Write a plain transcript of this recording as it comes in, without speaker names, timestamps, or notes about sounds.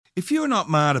If you're not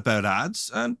mad about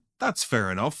ads, and that's fair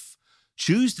enough,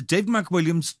 choose the David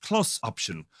McWilliams Plus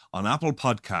option on Apple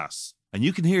Podcasts, and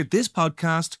you can hear this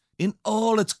podcast in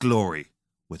all its glory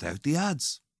without the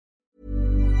ads.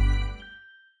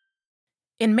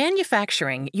 In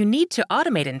manufacturing, you need to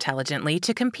automate intelligently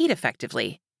to compete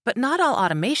effectively. But not all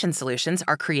automation solutions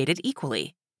are created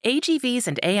equally. AGVs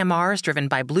and AMRs driven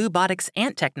by Bluebotics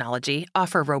Ant technology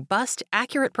offer robust,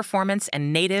 accurate performance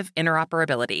and native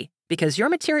interoperability, because your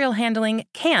material handling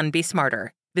can be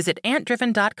smarter. Visit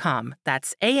antdriven.com,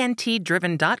 that's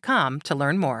ANTdriven.com, to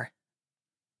learn more.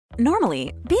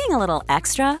 Normally, being a little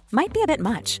extra might be a bit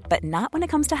much, but not when it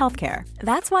comes to healthcare.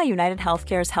 That's why United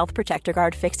Healthcare's Health Protector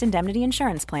Guard fixed indemnity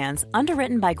insurance plans,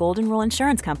 underwritten by Golden Rule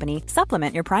Insurance Company,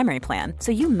 supplement your primary plan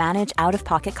so you manage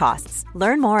out-of-pocket costs.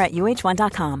 Learn more at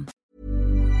UH1.com.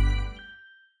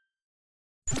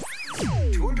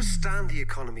 To understand the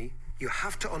economy, you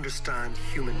have to understand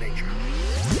human nature.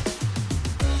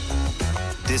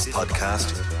 This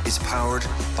podcast is powered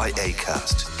by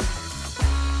Acast.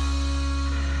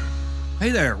 Hey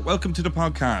there, welcome to the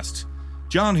podcast.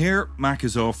 John here, Mac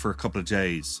is off for a couple of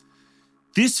days.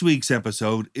 This week's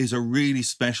episode is a really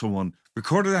special one,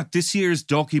 recorded at this year's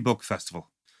Dalkey Book Festival.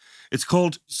 It's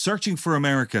called Searching for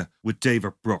America with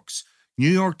David Brooks, New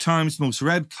York Times most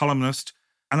read columnist,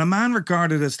 and a man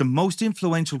regarded as the most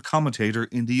influential commentator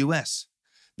in the US.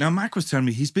 Now, Mac was telling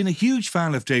me he's been a huge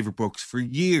fan of David Brooks for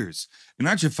years. In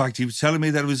actual fact, he was telling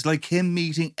me that it was like him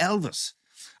meeting Elvis.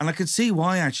 And I could see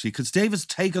why, actually, because David's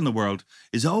take on the world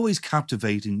is always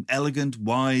captivating, elegant,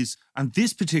 wise, and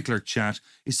this particular chat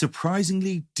is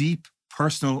surprisingly deep,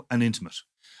 personal, and intimate.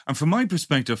 And from my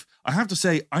perspective, I have to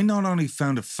say, I not only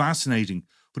found it fascinating,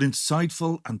 but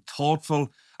insightful and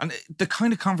thoughtful, and the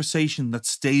kind of conversation that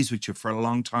stays with you for a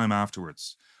long time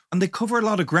afterwards. And they cover a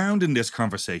lot of ground in this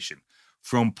conversation,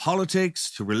 from politics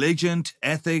to religion to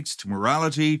ethics to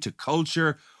morality to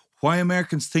culture, why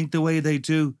Americans think the way they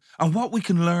do, and what we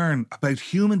can learn about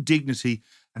human dignity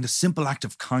and a simple act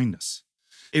of kindness.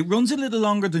 It runs a little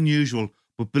longer than usual,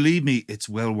 but believe me, it's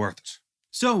well worth it.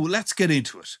 So let's get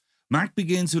into it. Mac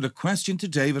begins with a question to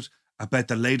David about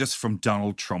the latest from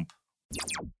Donald Trump.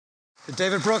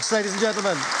 David Brooks, ladies and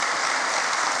gentlemen.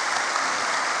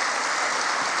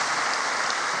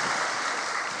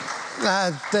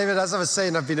 David, as I was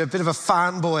saying, I've been a bit of a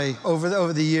fanboy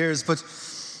over the years,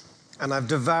 and I've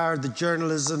devoured the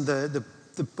journalism, the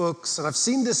books, and I've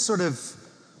seen this sort of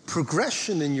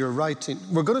progression in your writing.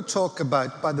 We're going to talk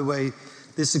about, by the way,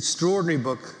 this extraordinary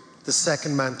book, The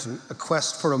Second Mountain, A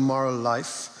Quest for a Moral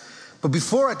Life. But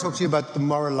before I talk to you about the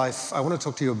moral life, I want to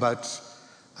talk to you about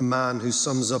a man who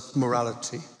sums up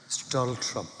morality, Mr. Donald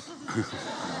Trump.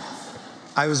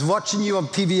 I was watching you on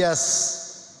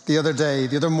PBS the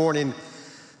other morning.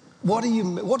 What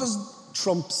does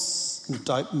Trump's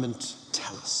indictment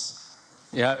tell us?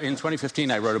 Yeah, in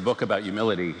 2015, I wrote a book about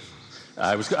humility.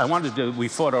 We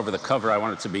fought over the cover. I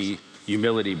wanted it to be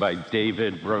Humility by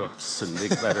David Brooks in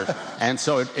big letters. And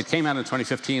so it came out in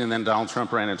 2015, and then Donald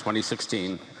Trump ran in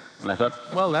 2016. And I thought,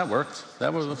 well, that worked.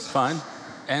 That was fine.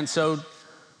 And so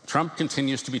Trump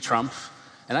continues to be Trump.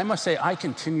 And I must say, I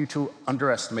continue to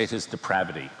underestimate his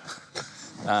depravity.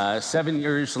 7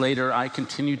 years later, I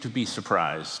continue to be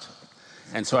surprised.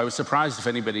 And so I was surprised if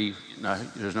anybody,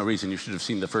 there's no reason you should have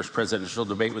seen the first presidential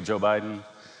debate with Joe Biden,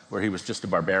 where he was just a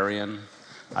barbarian.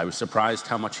 I was surprised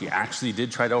how much he actually did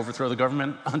try to overthrow the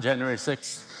government on January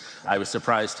 6th. I was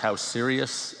surprised how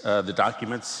serious the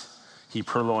documents he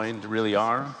purloined really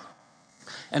are.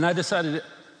 And I decided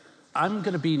I'm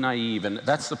going to be naive, and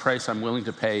that's the price I'm willing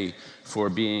to pay for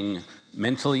being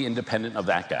mentally independent of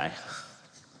that guy.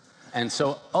 And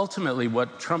so ultimately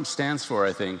what Trump stands for,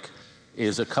 I think,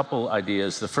 is a couple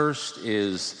ideas. The first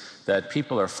is that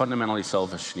people are fundamentally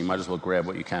selfish, and you might as well grab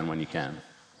what you can when you can.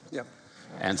 Yep.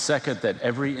 And second, that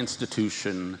every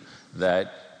institution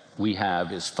that we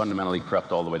have is fundamentally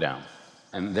corrupt all the way down,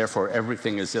 and therefore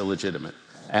everything is illegitimate.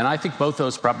 And I think both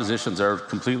those propositions are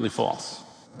completely false.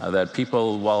 That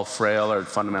people, while frail, are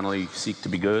fundamentally seek to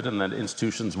be good, and that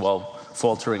institutions, while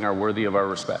faltering, are worthy of our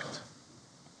respect.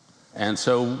 And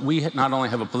so we not only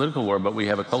have a political war, but we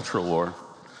have a cultural war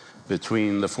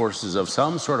between the forces of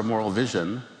some sort of moral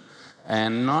vision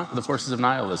and not the forces of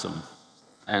nihilism.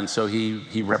 And so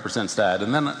he represents that.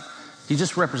 And then he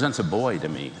just represents a boy to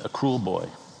me, a cruel boy.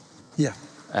 Yeah.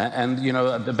 And you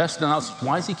know, the best analysis,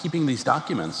 why is he keeping these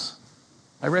documents?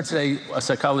 I read today a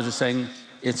psychologist saying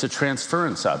it's a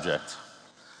transference object.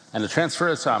 And a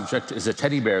transference object is a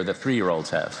teddy bear that 3-year-olds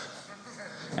have.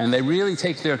 And they really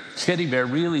take their teddy bear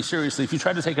really seriously if you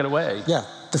try to take it away. Yeah,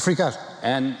 they freak out.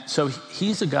 And so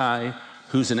he's a guy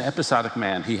who's an episodic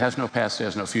man. He has no past, he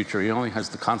has no future. He only has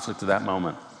the conflict of that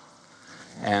moment.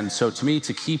 And so to me,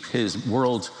 to keep his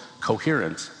world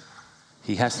coherent,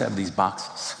 he has to have these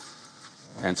boxes.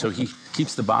 And so he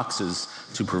keeps the boxes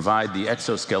to provide the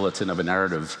exoskeleton of a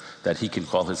narrative that he can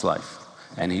call his life.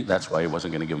 And that's why he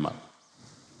wasn't going to give him up.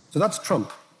 So that's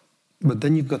Trump. But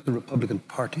then you've got the Republican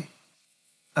Party.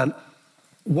 And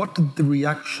what did the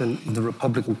reaction of the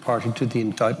Republican Party to the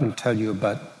indictment tell you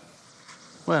about?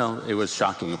 Well, it was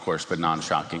shocking, of course, but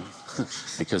non-shocking,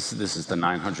 because this is the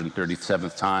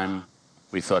 937th time.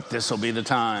 We thought this will be the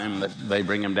time that they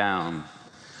bring him down.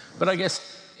 But I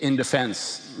guess in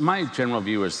defense, my general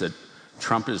view is that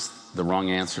Trump is the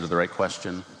wrong answer to the right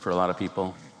question for a lot of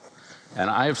people. And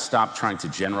I have stopped trying to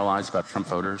generalize about Trump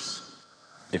voters.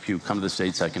 If you come to the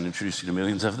States, I can introduce you to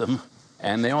millions of them.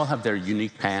 And they all have their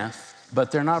unique path,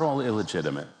 but they're not all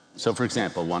illegitimate. So for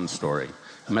example, one story.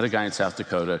 I met a guy in South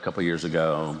Dakota a couple years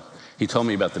ago. He told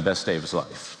me about the best day of his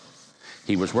life.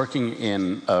 He was working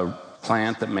in a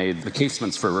plant that made the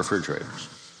casements for refrigerators.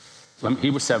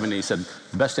 He was 70. He said,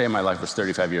 the best day of my life was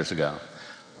 35 years ago.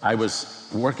 I was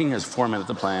working as foreman at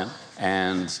the plant,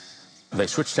 and they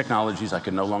switched technologies. I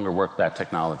could no longer work that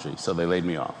technology, so they laid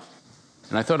me off.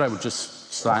 And I thought I would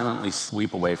just silently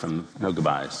sweep away from no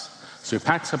goodbyes. So he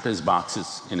packs up his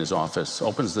boxes in his office,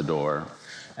 opens the door,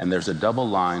 and there's a double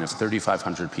line of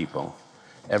 3,500 people,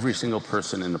 every single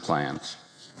person in the plant.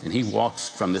 And he walks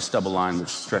from this double line, which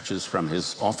stretches from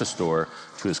his office door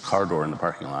to his car door in the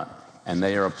parking lot. And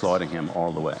they are applauding him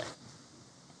all the way.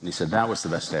 And he said, that was the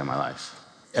best day of my life.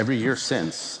 Every year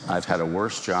since, I've had a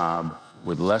worse job,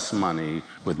 with less money,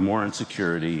 with more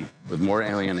insecurity, with more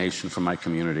alienation from my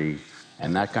community.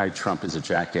 And that guy Trump is a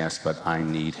jackass, but I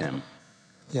need him.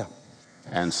 Yeah.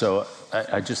 And so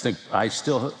I just think I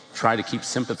still try to keep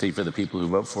sympathy for the people who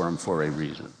vote for him for a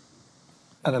reason.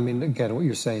 And I mean, again, what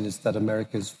you're saying is that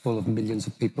America is full of millions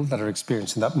of people that are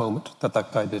experiencing that moment that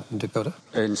guy did in Dakota.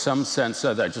 In some sense,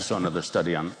 I just saw another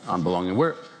study on belonging.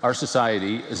 Our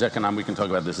society is we can talk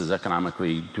about this, is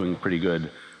economically doing pretty good,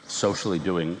 socially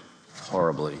doing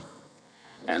horribly.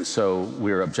 And so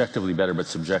we're objectively better, but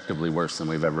subjectively worse than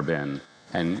we've ever been.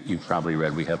 And you've probably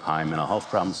read we have high mental health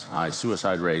problems, high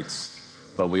suicide rates,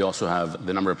 but we also have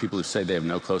the number of people who say they have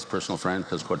no close personal friend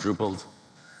has quadrupled.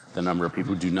 The number of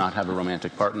people who do not have a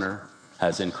romantic partner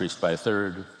has increased by a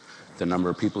third. The number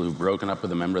of people who've broken up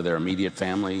with a member of their immediate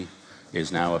family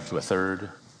is now up to a third.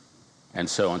 And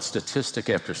so on statistic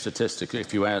after statistic,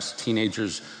 if you ask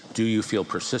teenagers, do you feel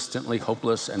persistently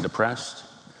hopeless and depressed?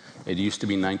 It used to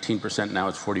be 19%, now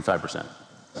it's 45%.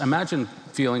 Imagine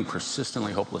feeling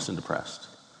persistently hopeless and depressed.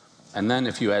 And then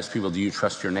if you ask people, do you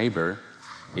trust your neighbor?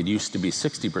 It used to be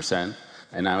 60%,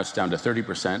 and now it's down to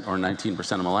 30% or 19%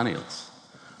 of millennials.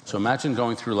 So imagine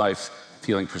going through life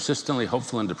feeling persistently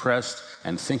hopeful and depressed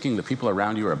and thinking the people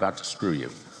around you are about to screw you.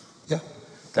 Yeah.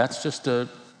 That's just a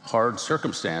hard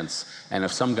circumstance. And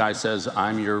if some guy says,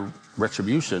 I'm your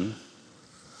retribution,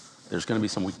 there's going to be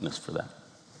some weakness for that.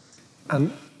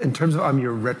 And in terms of I'm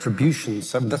your retribution,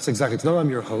 so that's exactly, it's not I'm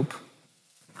your hope.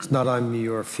 It's not I'm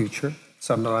your future. It's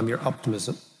not I'm your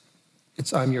optimism.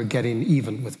 It's I'm your getting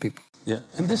even with people. Yeah,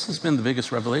 and this has been the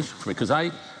biggest revelation for me, because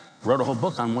I wrote a whole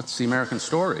book on what's the American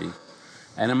story.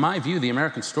 And in my view, the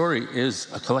American story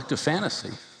is a collective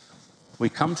fantasy. We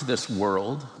come to this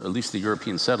world, at least the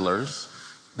European settlers,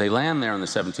 they land there in the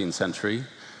 17th century,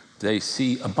 they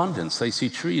see abundance, they see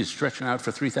trees stretching out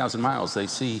for 3,000 miles, they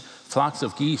see flocks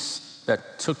of geese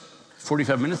that took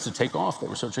 45 minutes to take off, they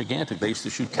were so gigantic. They used to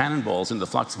shoot cannonballs into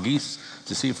flocks of geese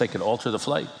to see if they could alter the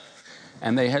flight.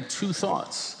 And they had two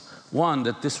thoughts. One,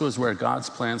 that this was where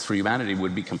God's plans for humanity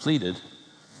would be completed,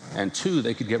 and two,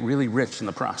 they could get really rich in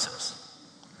the process.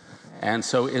 And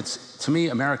so to me,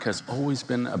 America has always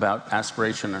been about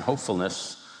aspiration and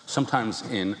hopefulness, sometimes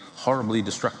in horribly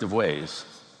destructive ways,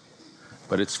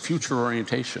 but it's future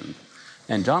orientation.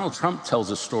 And Donald Trump tells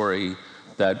a story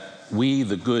that we,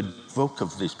 the good folk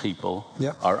of these people,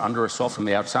 are under assault from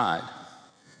the outside.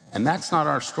 And that's not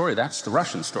our story, that's the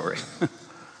Russian story.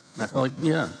 And I feel like,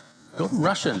 yeah, go to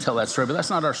Russia and tell that story, but that's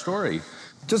not our story.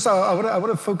 Just, I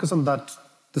want to focus on that,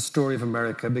 the story of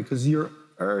America, because your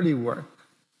early work,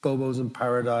 Bobos in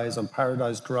Paradise, on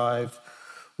Paradise Drive,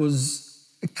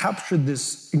 it captured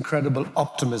this incredible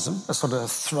optimism, a sort of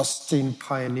thrusting,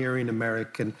 pioneering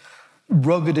American,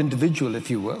 rugged individual, if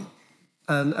you will.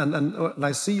 And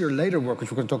I see your later work,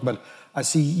 which we're going to talk about, I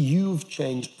see you've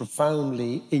changed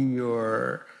profoundly in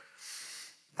your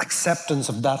acceptance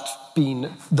of that being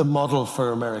the model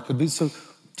for America. So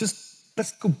just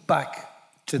let's go back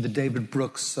to the David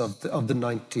Brooks of the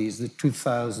 90s, the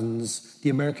 2000s, the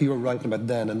America you were writing about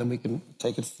then, and then we can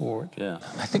take it forward? Yeah.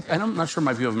 I'm not sure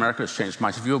my view of America has changed.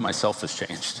 My view of myself has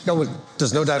changed. No, well,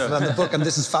 there's no doubt about the book, and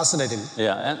this is fascinating.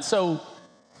 Yeah, and so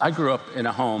I grew up in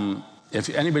a home, if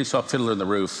anybody saw Fiddler on the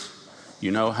Roof,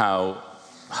 you know how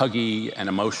huggy and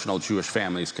emotional Jewish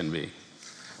families can be.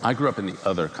 I grew up in the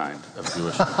other kind of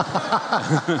Jewish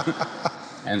family.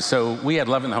 And so we had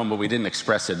love in the home, but we didn't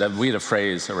express it. We had a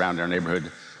phrase around our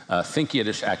neighborhood, think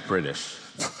Yiddish, act British.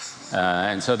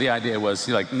 And so the idea was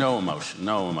like, no emotion,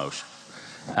 no emotion.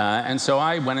 And so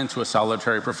I went into a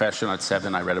solitary profession. At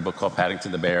 7, I read a book called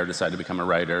Paddington the Bear, decided to become a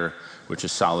writer, which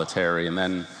is solitary. And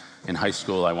then in high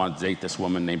school, I wanted to date this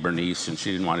woman named Bernice, and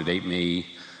she didn't want to date me.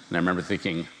 And I remember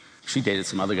thinking, she dated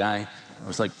some other guy. I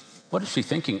was like, what is she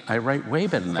thinking? I write way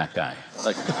better than that guy.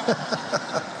 Like,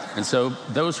 and so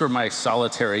those were my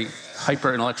solitary,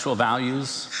 hyper-intellectual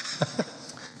values.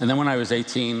 And then when I was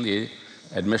 18, the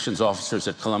admissions officers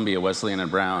at Columbia, Wesleyan, and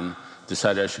Brown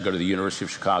decided I should go to the University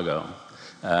of Chicago.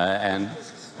 And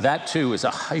that, too, is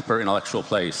a hyper-intellectual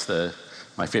place.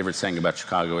 My favorite saying about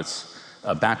Chicago, it's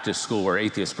a Baptist school where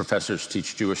atheist professors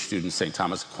teach Jewish students St.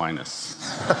 Thomas Aquinas.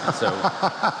 So,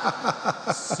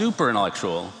 super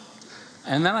intellectual.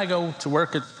 And then I go to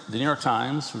work at the New York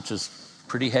Times, which is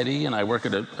pretty heady, and I work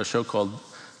at a show called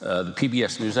the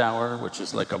PBS NewsHour, which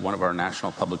is like one of our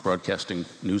national public broadcasting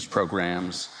news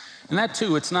programs. And that,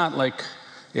 too, it's not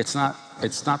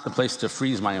the place to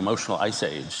freeze my emotional ice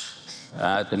age.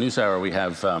 At the NewsHour, we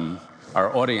have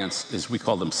our audience we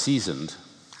call them seasoned.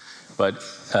 But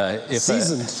if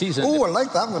seasoned. Oh, I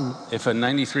like that one. If a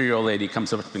 93-year-old lady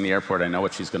comes up to me in the airport, I know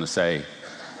what she's going to say.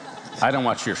 I don't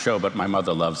watch your show, but my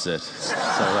mother loves it.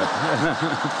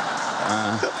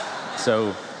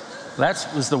 So that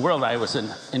was the world I was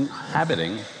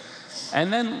inhabiting.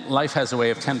 And then life has a way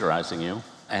of tenderizing you.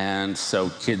 And so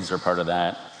kids are part of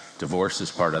that. Divorce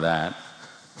is part of that.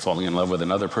 Falling in love with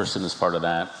another person is part of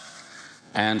that.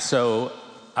 And so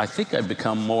I think I've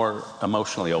become more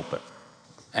emotionally open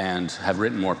and have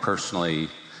written more personally,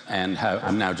 and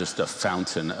I'm now just a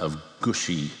fountain of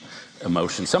gushy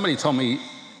emotion. Somebody told me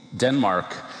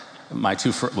Denmark, my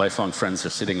 2 lifelong friends are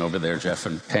sitting over there, Jeff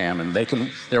and Pam, and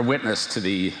they're witness to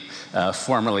the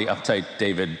formerly uptight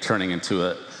David turning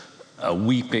into a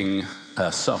weeping,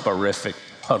 soporific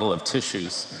puddle of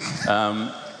tissues.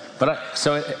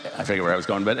 So I forget where I was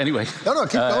going, but anyway. No,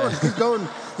 keep going.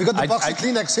 We got the box of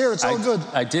Kleenex here, it's all good.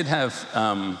 I did have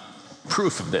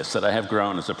proof of this, that I have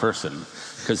grown as a person,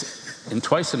 because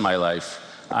twice in my life,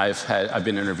 I've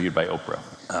been interviewed by Oprah,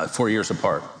 4 years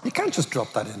apart. You can't just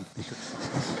drop that in.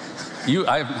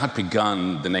 I have not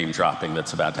begun the name dropping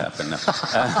that's about to happen. No.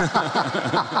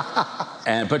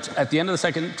 But at the end of the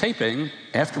second taping,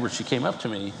 afterwards, she came up to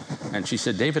me and she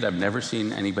said, David, I've never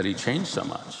seen anybody change so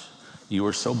much. You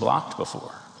were so blocked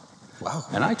before. Wow.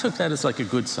 And I took that as like a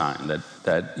good sign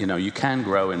that you can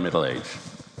grow in middle age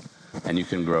and you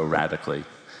can grow radically.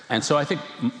 And so I think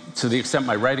to the extent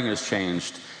my writing has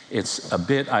changed,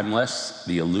 I'm less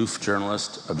the aloof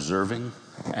journalist observing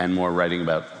and more writing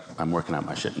about, I'm working out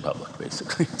my shit in public,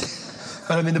 basically.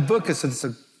 But I mean, the book is,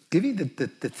 give you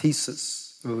the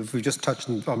thesis. We just touched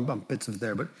on bits of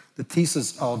there, but the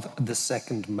thesis of The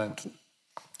Second Mountain.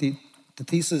 The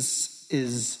thesis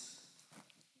is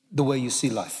the way you see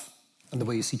life and the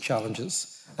way you see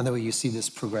challenges and the way you see this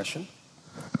progression.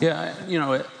 Yeah,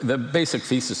 the basic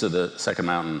thesis of The Second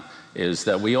Mountain is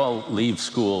that we all leave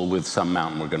school with some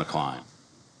mountain we're going to climb.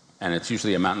 And it's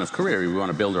usually a mountain of career. We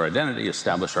want to build our identity,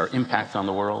 establish our impact on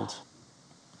the world.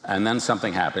 And then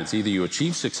something happens. Either you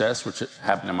achieve success, which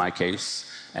happened in my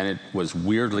case, and it was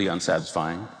weirdly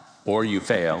unsatisfying, or you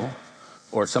fail,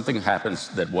 or something happens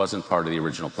that wasn't part of the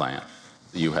original plan.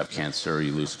 You have cancer, or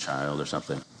you lose a child or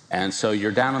something. And so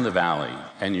you're down in the valley,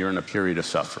 and you're in a period of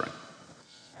suffering.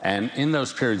 And in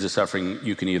those periods of suffering,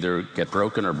 you can either get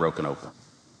broken or broken open.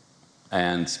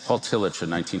 And Paul Tillich, a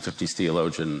 1950s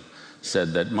theologian,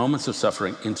 said that moments of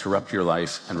suffering interrupt your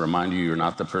life and remind you you're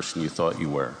not the person you thought you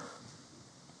were.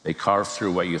 They carve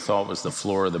through what you thought was the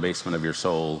floor or the basement of your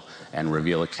soul and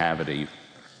reveal a cavity,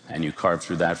 and you carve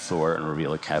through that floor and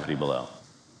reveal a cavity below.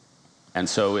 And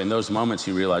so in those moments,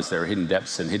 you realize there are hidden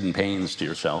depths and hidden pains to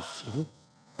yourself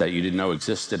that you didn't know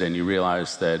existed, and you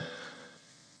realize that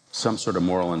some sort of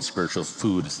moral and spiritual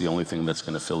food is the only thing that's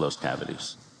going to fill those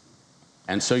cavities.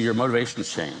 And so your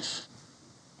motivations change,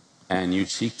 and you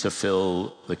seek to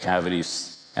fill the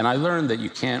cavities. And I learned that you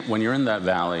can't, when you're in that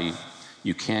valley,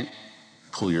 you can't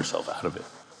pull yourself out of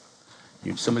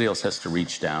it. Somebody else has to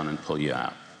reach down and pull you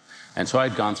out. And so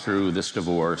I'd gone through this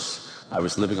divorce. I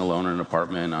was living alone in an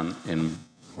apartment in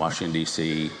Washington,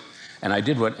 D.C., And I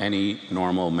did what any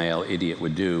normal male idiot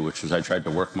would do, which was I tried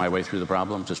to work my way through the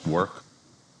problem, just work.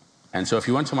 And so if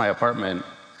you went to my apartment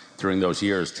during those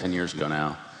years, 10 years ago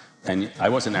now, and I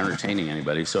wasn't entertaining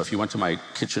anybody, so if you went to my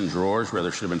kitchen drawers where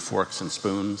there should have been forks and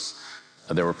spoons,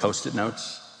 there were Post-it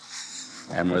notes,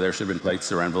 and where there should have been plates,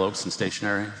 there were envelopes and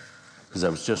stationery, because I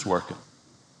was just working.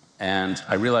 And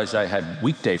I realized I had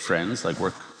weekday friends, like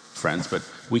work friends, but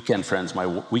weekend friends, my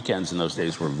weekends in those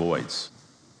days were voids.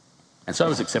 And so I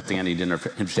was accepting any dinner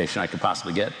invitation I could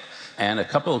possibly get. And a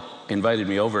couple invited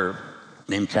me over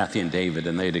named Kathy and David,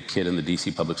 and they had a kid in the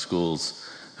DC public schools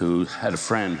who had a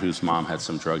friend whose mom had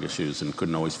some drug issues and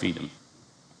couldn't always feed him.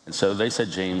 And so they said,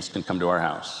 James can come to our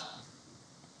house.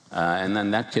 And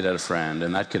then that kid had a friend,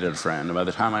 and that kid had a friend. And by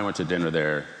the time I went to dinner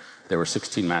there were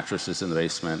 16 mattresses in the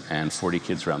basement and 40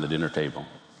 kids around the dinner table.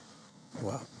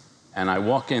 Wow. And I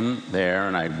walk in there,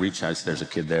 and I reach out, there's a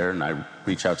kid there, and I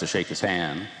reach out to shake his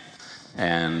hand.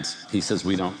 And he says,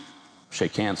 we don't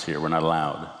shake hands here, we're not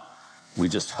allowed. We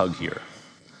just hug here.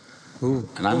 Ooh.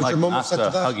 And I'm like not the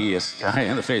huggiest guy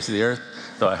on the face of the earth,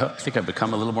 though I think I've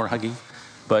become a little more huggy.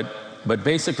 But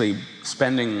basically,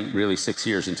 spending really 6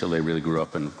 years until they really grew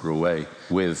up and grew away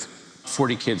with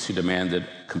 40 kids who demanded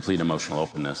complete emotional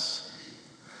openness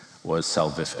was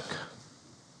salvific.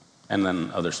 And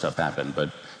then other stuff happened,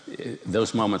 but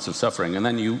those moments of suffering. And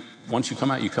then once you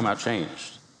come out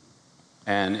changed.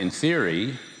 And in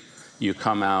theory, you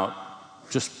come out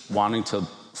just wanting to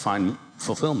find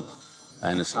fulfillment.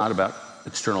 And it's not about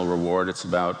external reward, it's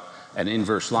about an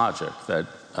inverse logic that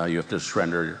you have to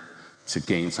surrender to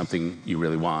gain something you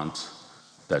really want,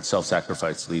 that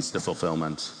self-sacrifice leads to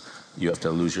fulfillment. You have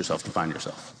to lose yourself to find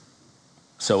yourself.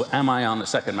 So am I on the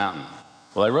second mountain?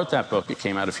 Well, I wrote that book, it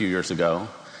came out a few years ago,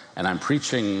 and I'm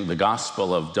preaching the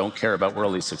gospel of don't care about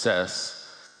worldly success,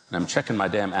 and I'm checking my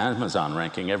damn Amazon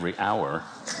ranking every hour.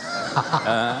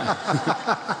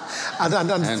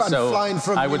 and so flying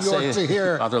from I New would York say to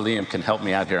here. Father Liam can help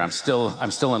me out here. I'm still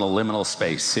in a liminal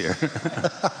space here.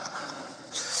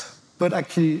 But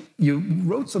actually, you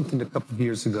wrote something a couple of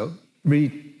years ago,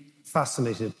 really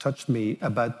fascinated, touched me,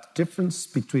 about the difference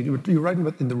between, you were writing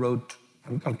about in the road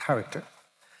on character,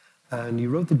 and you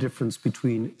wrote the difference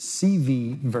between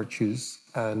CV virtues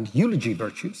and eulogy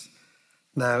virtues.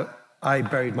 Now, I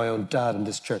buried my own dad in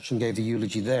this church and gave the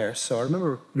eulogy there, so I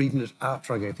remember reading it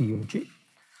after I gave the eulogy.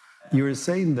 You were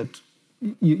saying that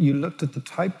you looked at the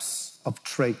types of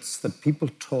traits that people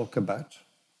talk about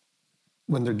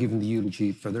when they're giving the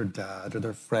eulogy for their dad or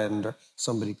their friend or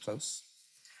somebody close,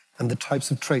 and the types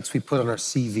of traits we put on our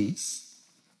CVs,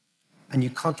 and you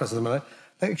contrasted them. And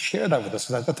I share that with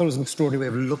us. I thought it was an extraordinary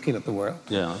way of looking at the world.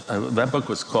 Yeah, that book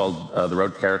was called The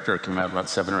Road Character. It came out about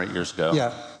 7 or 8 years ago.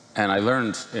 Yeah. And I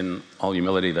learned in all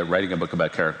humility that writing a book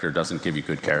about character doesn't give you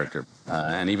good character.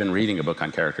 And even reading a book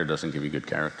on character doesn't give you good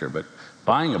character. But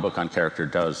buying a book on character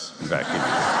does, in fact, give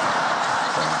you.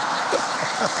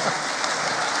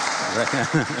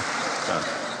 So,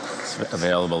 it's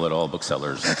available at all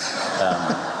booksellers.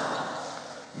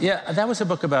 Yeah, that was a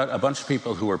book about a bunch of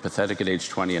people who were pathetic at age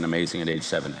 20 and amazing at age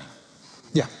 70.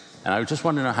 Yeah. And I just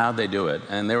wanted to know how they do it.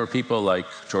 And there were people like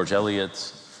George Eliot,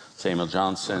 Samuel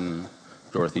Johnson,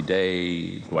 Dorothy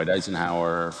Day, Dwight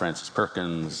Eisenhower, Francis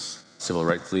Perkins, civil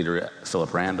rights leader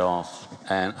Philip Randolph.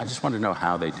 And I just wanted to know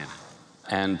how they did it.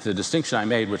 And the distinction I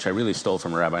made, which I really stole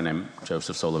from a rabbi named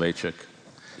Joseph Soloveitchik,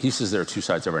 he says there are two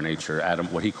sides of our nature,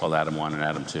 what he called Adam 1 and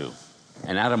Adam 2.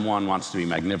 And Adam 1 wants to be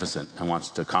magnificent and wants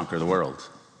to conquer the world.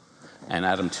 And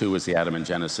Adam 2 is the Adam in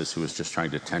Genesis who was just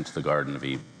trying to tend to the Garden of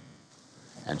Eden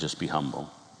and just be humble.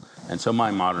 And so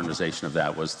my modernization of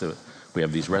that was we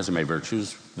have these resume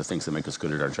virtues, the things that make us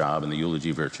good at our job, and the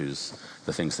eulogy virtues,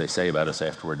 the things they say about us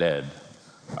after we're dead.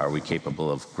 Are we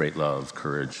capable of great love,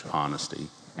 courage, honesty?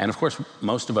 And of course,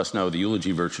 most of us know the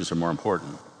eulogy virtues are more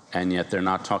important, and yet they're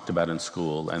not talked about in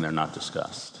school and they're not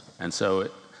discussed. And so,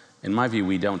 in my view,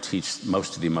 we don't teach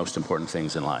most of the most important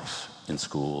things in life in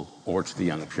school or to the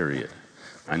young period.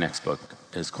 My next book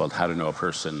is called How to Know a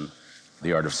Person,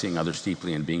 The Art of Seeing Others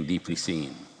Deeply and Being Deeply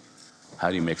Seen. How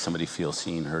do you make somebody feel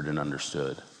seen, heard, and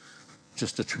understood?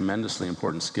 Just a tremendously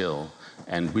important skill,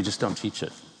 and we just don't teach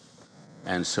it.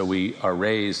 And so we are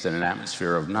raised in an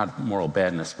atmosphere of not moral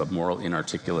badness, but moral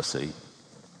inarticulacy,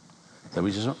 that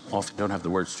we just often don't have the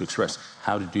words to express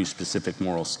how to do specific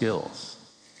moral skills.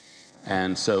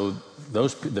 And so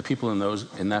the people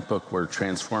in that book were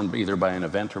transformed either by an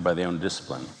event or by their own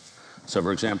discipline. So,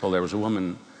 for example, there was a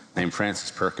woman named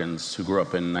Frances Perkins who grew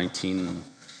up in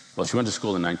she went to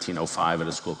school in 1905 at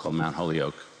a school called Mount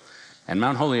Holyoke. And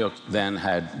Mount Holyoke then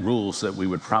had rules that we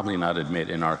would probably not admit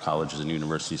in our colleges and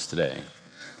universities today.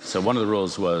 So one of the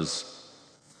rules was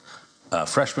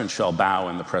Freshmen shall bow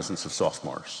in the presence of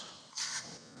sophomores.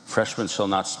 Freshmen shall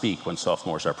not speak when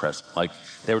sophomores are present. Like,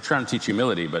 they were trying to teach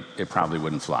humility, but it probably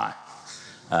wouldn't fly.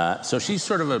 So she's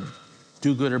sort of a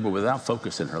do-gooder, but without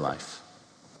focus in her life.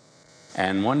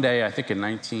 And one day, I think in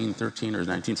 1913 or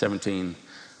 1917,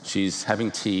 she's having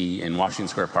tea in Washington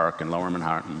Square Park in Lower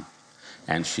Manhattan,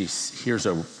 and she hears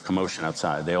a commotion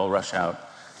outside. They all rush out,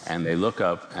 and they look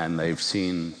up, and they've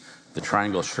seen the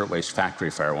Triangle Shirtwaist Factory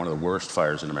fire, one of the worst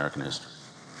fires in American history,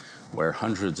 where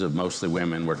hundreds of mostly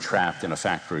women were trapped in a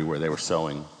factory where they were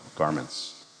sewing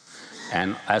garments.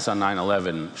 And as on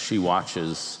 9/11, she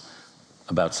watches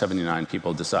about 79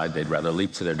 people decide they'd rather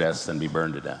leap to their deaths than be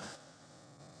burned to death.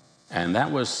 And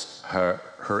that was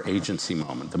her agency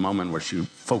moment, the moment where she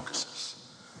focuses.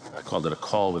 I called it a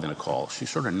call within a call. She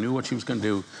sort of knew what she was going to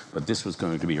do, but this was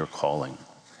going to be her calling.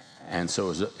 And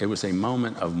so it was a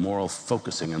moment of moral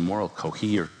focusing and moral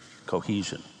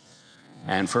cohesion.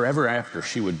 And forever after,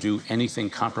 she would do anything,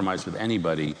 compromise with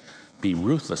anybody, be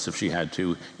ruthless if she had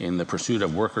to, in the pursuit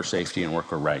of worker safety and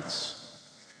worker rights.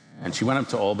 And she went up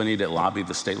to Albany to lobby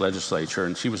the state legislature,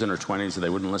 and she was in her 20s, and they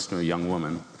wouldn't listen to a young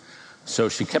woman. So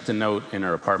she kept a note in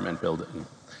her apartment building,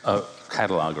 a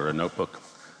catalog or a notebook,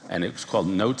 and it was called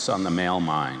Notes on the Male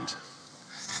Mind.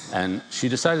 And she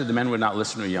decided the men would not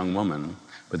listen to a young woman,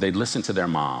 but they'd listen to their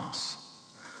moms.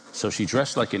 So she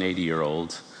dressed like an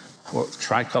 80-year-old, wore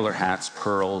tricolor hats,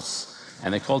 pearls,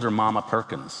 and they called her Mama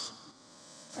Perkins.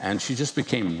 And she just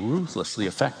became ruthlessly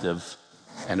effective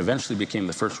and eventually became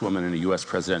the first woman in a U.S.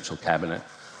 presidential cabinet,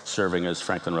 serving as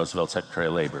Franklin Roosevelt's Secretary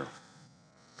of Labor.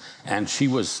 And she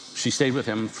stayed with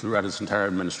him throughout his entire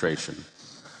administration.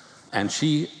 And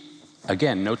she,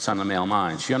 again, notes on the male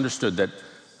mind, she understood that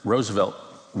Roosevelt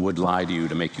would lie to you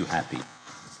to make you happy.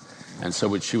 And so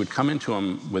when she would come into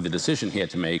him with a decision he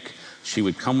had to make, she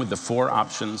would come with the 4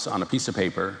 options on a piece of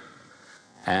paper,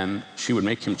 and she would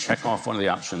make him check off one of the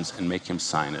options and make him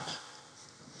sign it.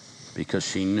 Because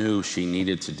she knew she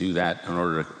needed to do that in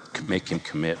order to make him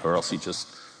commit, or else he'd just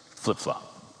flip-flop.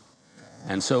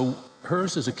 And so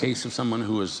hers is a case of someone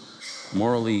who was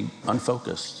morally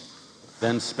unfocused,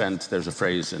 then spent, there's a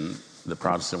phrase in the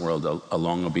Protestant world, a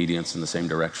long obedience in the same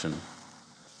direction.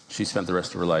 She spent the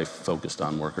rest of her life focused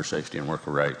on worker safety and worker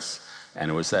rights.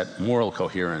 And it was that moral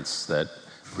coherence that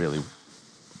really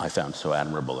I found so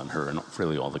admirable in her and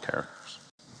really all the characters.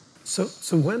 So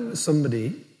when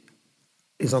somebody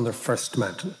is on their first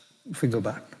mountain, if we go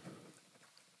back,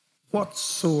 what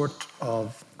sort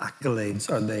of accolades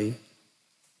are they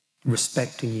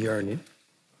respecting, yearning?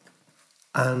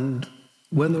 And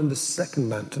when they're on the second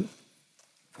mountain,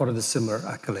 what are the similar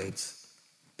accolades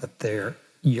that they're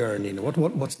yearning?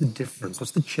 What's the difference?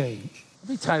 What's the change? Let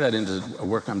me tie that into a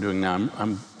work I'm doing now.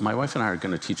 My wife and I are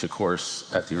going to teach a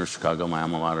course at the University of Chicago, my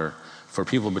alma mater, for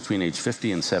people between age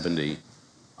 50 and 70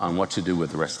 on what to do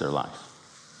with the rest of their life,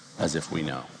 as if we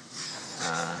know.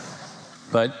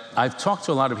 But I've talked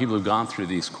to a lot of people who've gone through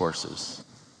these courses.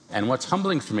 And what's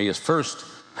humbling for me is, first,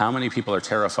 how many people are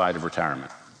terrified of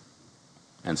retirement.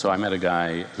 And so I met a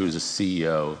guy who's a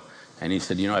CEO, and he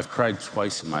said, I've cried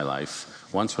twice in my life.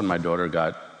 Once when my daughter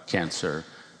got cancer,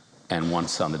 and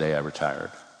once on the day I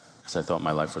retired, because I thought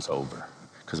my life was over,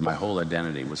 because my whole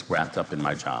identity was wrapped up in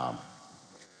my job.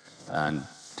 And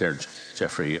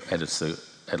Jeffrey edits the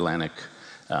Atlantic,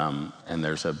 and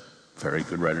there's a very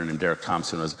good writer named Derek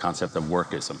Thompson who has a concept of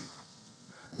workism.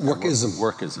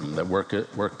 Workism, that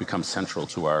work becomes central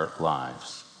to our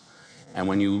lives. And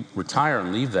when you retire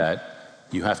and leave that,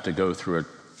 you have to go through a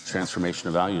transformation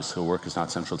of values so work is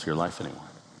not central to your life anymore.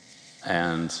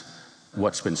 And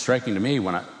what's been striking to me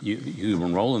when you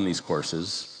enroll in these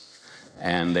courses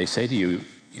and they say to you,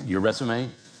 your resume,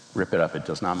 rip it up, it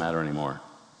does not matter anymore.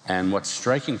 And what's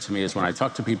striking to me is when I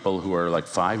talk to people who are like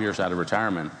 5 years out of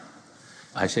retirement,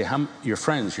 I say, your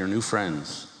friends, your new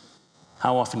friends,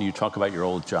 how often do you talk about your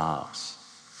old jobs?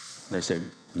 And they say,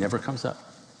 never comes up.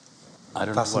 I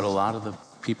don't know what a lot of the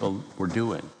people were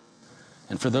doing.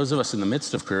 And for those of us in the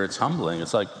midst of career, it's humbling.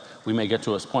 It's like we may get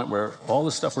to a point where all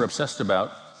the stuff we're obsessed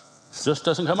about just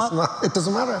doesn't come up. It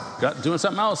doesn't matter. Doing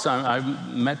something else.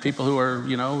 I've met people who are,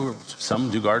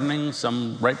 some do gardening,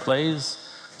 some write plays,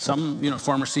 some,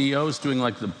 former CEOs doing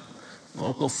like the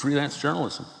local freelance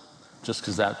journalism, just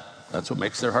because that's what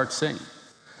makes their heart sing.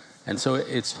 And so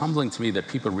it's humbling to me that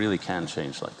people really can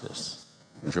change like this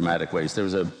in dramatic ways. There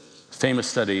was a famous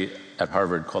study at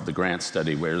Harvard called the Grant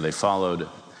Study, where they followed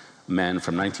men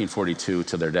from 1942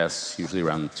 to their deaths, usually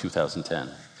around 2010.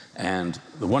 And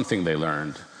the one thing they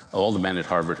learned, all the men at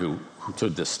Harvard who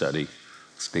took this study,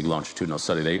 this big longitudinal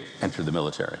study, they entered the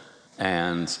military.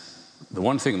 And the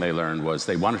one thing they learned was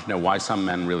they wanted to know why some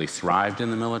men really thrived in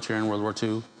the military in World War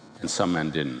II and some men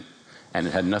didn't. And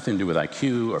it had nothing to do with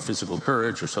IQ or physical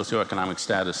courage or socioeconomic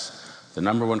status. The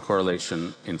number one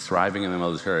correlation in thriving in the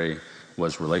military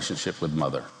was relationship with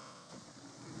mother.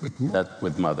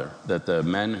 With mother. That the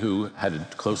men who had a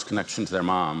close connection to their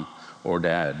mom or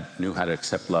dad knew how to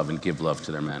accept love and give love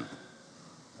to their men.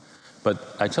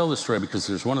 But I tell this story because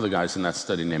there's one of the guys in that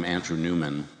study named Andrew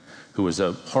Newman, who was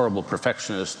a horrible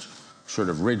perfectionist, sort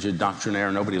of rigid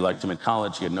doctrinaire. Nobody liked him in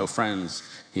college. He had no friends.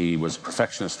 He was a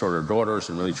perfectionist toward her daughters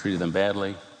and really treated them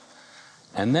badly.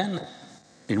 And then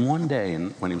in one day,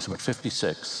 when he was about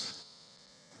 56,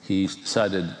 he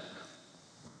decided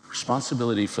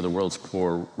responsibility for the world's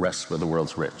poor rests with the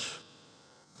world's rich.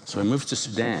 So he moves to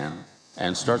Sudan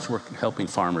and starts helping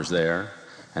farmers there.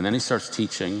 And then he starts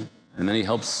teaching. And then he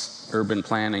helps urban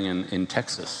planning in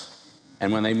Texas.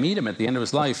 And when they meet him at the end of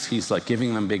his life, he's like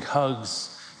giving them big hugs.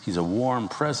 He's a warm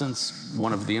presence.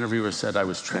 One of the interviewers said, I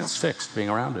was transfixed being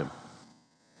around him.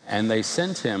 And they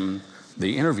sent him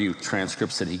the interview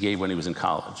transcripts that he gave when he was in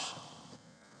college,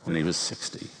 when he was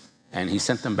 60. And he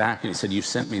sent them back and he said, you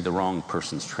sent me the wrong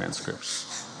person's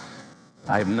transcripts.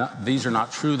 These are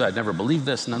not true. I'd never believed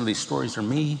this. None of these stories are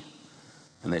me.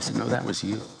 And they said, no, that was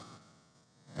you.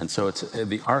 And so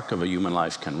the arc of a human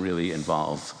life can really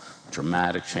involve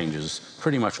dramatic changes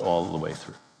pretty much all the way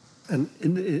through. And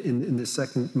in the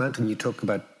second mountain, you talk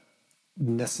about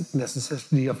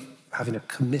necessity of having a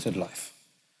committed life.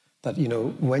 That, you know,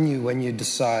 when you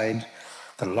decide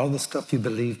that a lot of the stuff you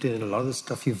believed in, a lot of the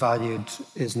stuff you valued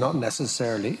is not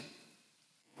necessarily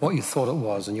what you thought it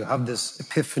was, and you have this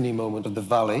epiphany moment of the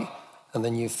valley, and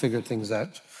then you figure things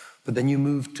out, but then you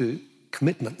move to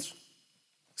commitments.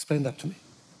 Explain that to me.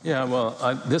 Yeah, well,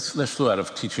 this flew out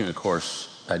of teaching a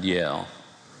course at Yale.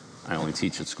 I only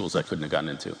teach at schools I couldn't have gotten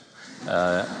into.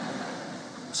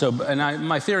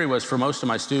 My theory was for most of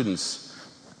my students,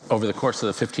 over the course of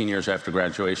the 15 years after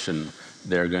graduation,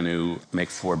 they're going to make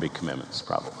 4 big commitments,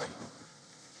 probably.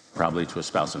 Probably to a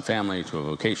spouse and family, to a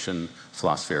vocation,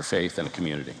 philosophy or faith, and a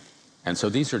community. And so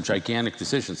these are gigantic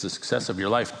decisions. The success of your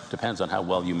life depends on how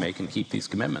well you make and keep these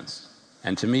commitments.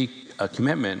 And to me, a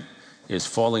commitment is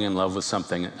falling in love with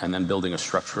something and then building a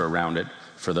structure around it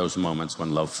for those moments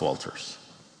when love falters.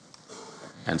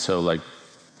 And so, like,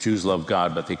 Jews love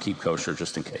God, but they keep kosher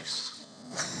just in case.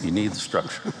 You need the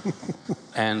structure.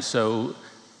 And so,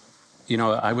 you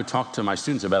know, I would talk to my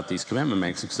students about these commitment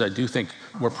makes because I do think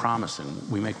we're promising.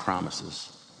 We make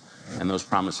promises. And those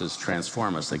promises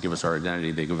transform us. They give us our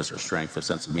identity. They give us our strength, a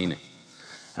sense of meaning.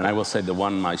 And I will say the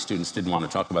one my students didn't want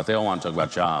to talk about, they all want to talk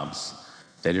about jobs.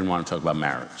 They didn't want to talk about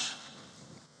marriage.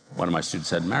 One of my students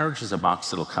said, marriage is a box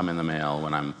that'll come in the mail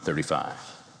when I'm 35. I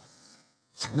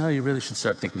said, no, you really should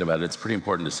start thinking about it. It's a pretty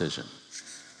important decision.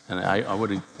 And I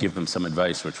would give them some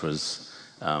advice, which was,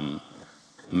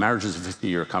 marriage is a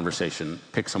 50-year conversation.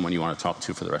 Pick someone you want to talk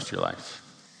to for the rest of your life.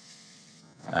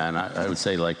 And I would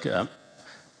say, like,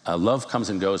 love comes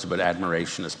and goes, but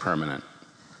admiration is permanent.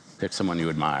 Pick someone you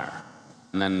admire.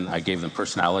 And then I gave them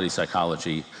personality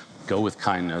psychology. Go with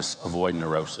kindness, avoid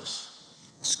neurosis.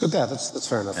 It's good, that's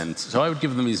fair enough. And so I would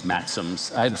give them these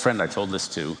maxims. I had a friend I told this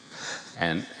to,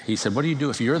 and he said, what do you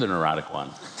do if you're the neurotic one?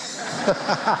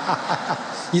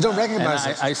 You don't recognize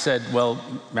it. I said, well,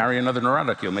 marry another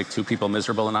neurotic. You'll make 2 people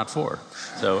miserable and not 4.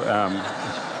 So,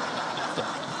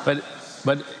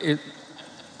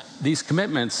 these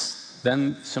commitments,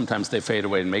 then sometimes they fade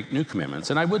away and make new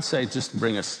commitments. And I would say, just to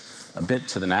bring us a bit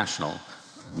to the national,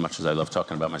 as much as I love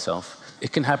talking about myself,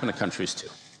 it can happen to countries too,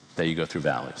 that you go through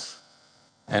valleys.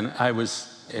 And I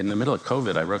was, in the middle of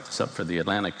COVID, I wrote this up for The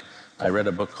Atlantic. I read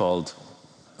a book called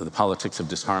The Politics of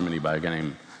Disharmony by a guy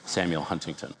named Samuel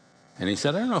Huntington. And he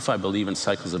said, I don't know if I believe in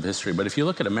cycles of history, but if you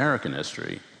look at American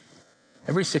history,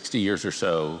 every 60 years or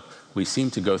so, we seem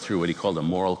to go through what he called a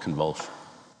moral convulsion,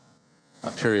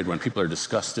 a period when people are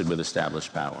disgusted with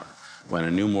established power, when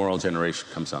a new moral generation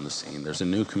comes on the scene. There's a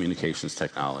new communications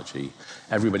technology.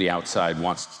 Everybody outside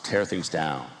wants to tear things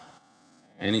down.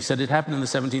 And he said it happened in the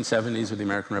 1770s with the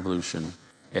American Revolution.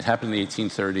 It happened in the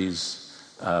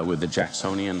 1830s with the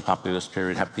Jacksonian populist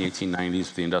period. It happened in the 1890s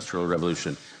with the Industrial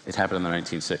Revolution. It happened in the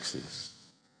 1960s.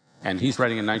 And he's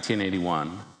writing in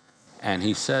 1981, and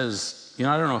he says, you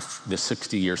know, I don't know if the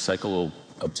 60-year cycle will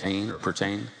obtain or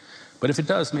pertain, but if it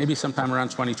does, maybe sometime around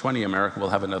 2020, America will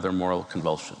have another moral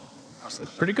convulsion. I was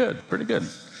like, pretty good, pretty good.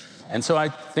 And so I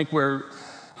think we're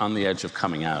on the edge of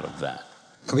coming out of that.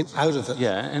 Coming out of it?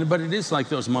 Yeah, but it is like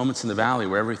those moments in the valley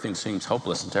where everything seems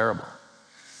hopeless and terrible.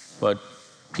 But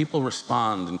people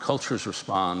respond and cultures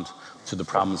respond to the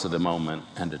problems of the moment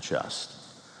and adjust.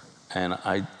 And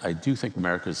I do think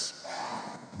America's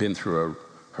been through a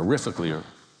horrifically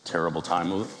terrible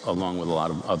time, along with a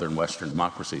lot of other Western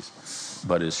democracies,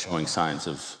 but is showing signs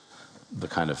of the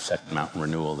kind of second mountain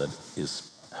renewal that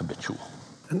is habitual.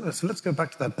 And so let's go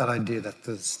back to that idea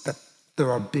that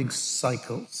there are big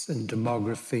cycles in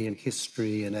demography and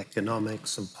history and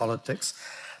economics and politics.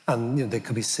 And they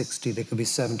could be 60, they could be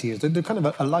 70 years. They're kind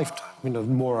of a lifetime,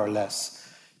 more or less.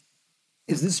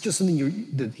 Is this just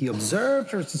something that he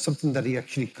observed, or is it something that he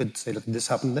actually could say, look, this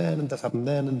happened then and this happened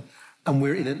then, and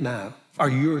we're in it now? Or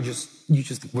you just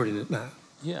think we're in it now?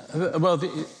 Yeah, well,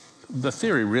 the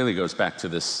theory really goes back to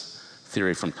this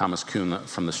theory from Thomas Kuhn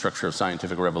from the Structure of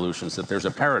Scientific Revolutions, that there's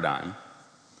a paradigm,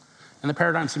 and the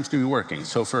paradigm seems to be working.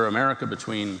 So for America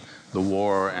between the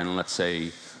war and, let's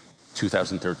say,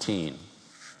 2013,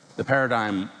 the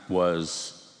paradigm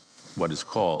was what is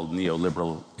called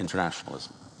neoliberal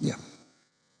internationalism. Yeah.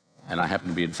 And I happen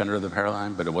to be a defender of the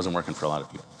paradigm, but it wasn't working for a lot of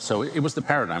people. So it was the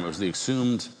paradigm. It was the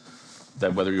assumed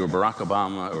that whether you were Barack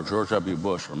Obama or George W.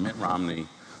 Bush or Mitt Romney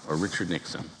or Richard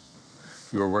Nixon,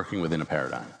 you were working within a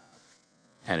paradigm.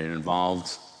 And it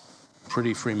involved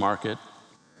pretty free market.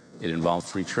 It involved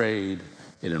free trade.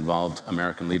 It involved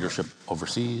American leadership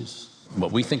overseas.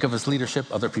 What we think of as leadership,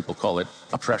 other people call it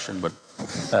oppression, but...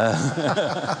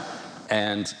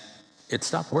 and it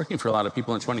stopped working for a lot of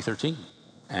people in 2013.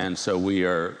 And so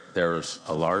there's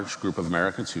a large group of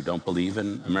Americans who don't believe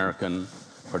in American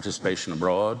participation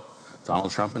abroad.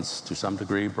 Donald Trump, and to some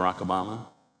degree, Barack Obama.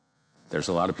 There's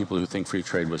a lot of people who think free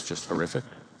trade was just horrific.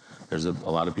 There's a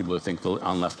lot of people who think,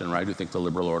 on left and right, who think the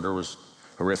liberal order was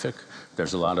horrific.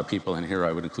 There's a lot of people, and here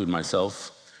I would include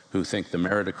myself, who think the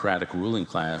meritocratic ruling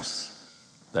class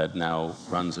that now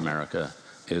runs America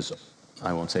is,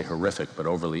 I won't say horrific, but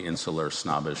overly insular,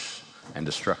 snobbish, and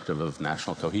destructive of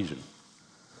national cohesion.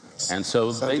 And so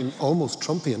almost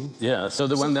Trumpian. Yeah, so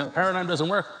when the paradigm doesn't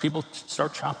work, people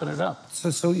start chopping it up.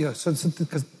 So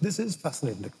because this is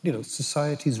fascinating.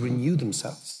 Societies renew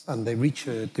themselves, and they reach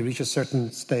a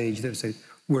certain stage. They say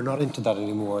we're not into that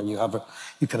anymore, and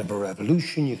you can have a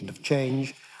revolution, you can have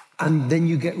change, and then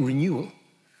you get renewal.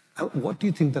 What do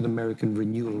you think that American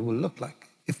renewal will look like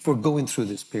if we're going through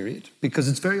this period? Because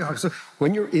it's very hard. So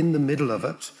when you're in the middle of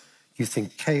it, you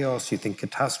think chaos, you think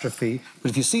catastrophe.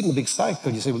 But if you see it in a big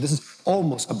cycle, you say, well, this is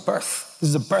almost a birth. This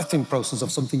is a birthing process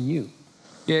of something new.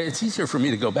 Yeah, it's easier for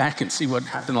me to go back and see what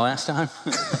happened the last time.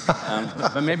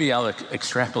 But maybe I'll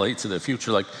extrapolate to the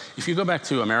future. Like, if you go back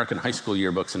to American high school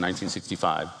yearbooks in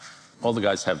 1965, all the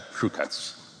guys have crew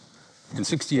cuts. In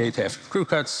 68, half have crew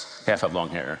cuts, half have long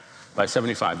hair. By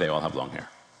 75, they all have long hair.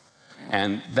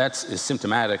 And is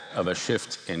symptomatic of a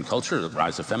shift in culture, the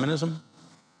rise of feminism,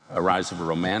 a rise of a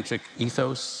romantic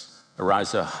ethos, a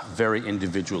rise of a very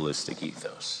individualistic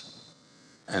ethos.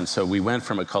 And so we went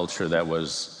from a culture that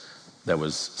was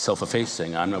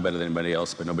self-effacing, I'm no better than anybody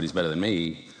else, but nobody's better than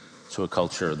me, to a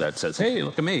culture that says, hey,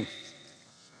 look at me.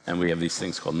 And we have these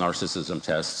things called narcissism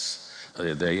tests.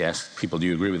 They ask people, do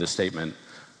you agree with this statement?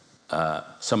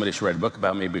 Somebody should write a book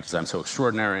about me because I'm so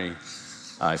extraordinary.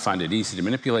 I find it easy to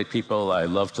manipulate people. I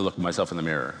love to look at myself in the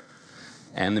mirror.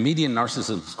 And the median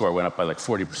narcissism score went up by like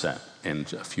 40% in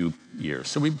a few years.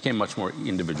 So we became much more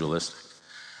individualistic.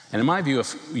 And in my view,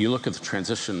 if you look at the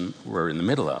transition we're in the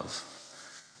middle of,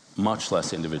 much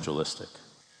less individualistic.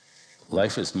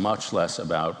 Life is much less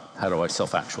about how do I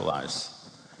self-actualize.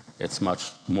 It's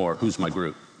much more who's my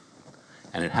group.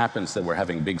 And it happens that we're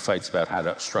having big fights about how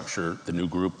to structure the new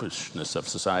groupishness of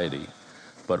society.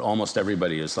 But almost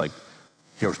everybody is like,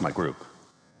 here's my group.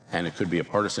 And it could be a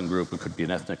partisan group, it could be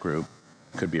an ethnic group,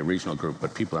 it could be a regional group,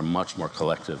 but people are much more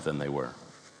collective than they were.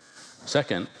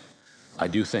 Second, I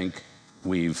do think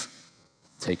we've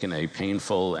taken a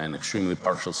painful and extremely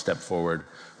partial step forward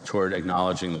toward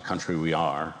acknowledging the country we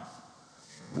are,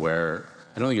 where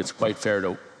I don't think it's quite fair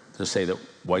to say that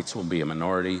whites will be a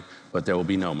minority, but there will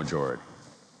be no majority.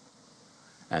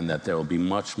 And that there will be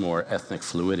much more ethnic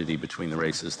fluidity between the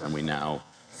races than we now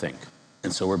think.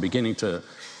 And so we're beginning to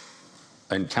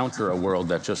encounter a world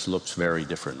that just looks very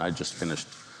different. I just finished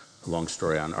a long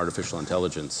story on artificial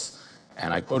intelligence,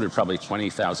 and I quoted probably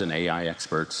 20,000 AI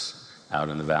experts out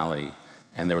in the Valley,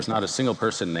 and there was not a single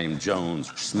person named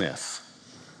Jones or Smith.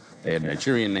 They had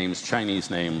Nigerian names, Chinese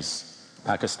names,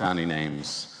 Pakistani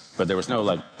names, but there was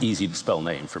no easy to spell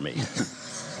name for me.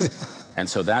 And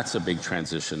so that's a big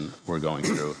transition we're going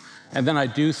through. And then I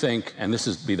do think, and this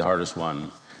is be the hardest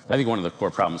one, I think one of the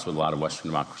core problems with a lot of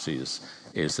Western democracies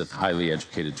is that the highly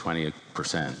educated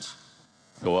 20%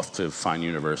 go off to fine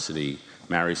university,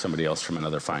 marry somebody else from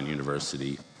another fine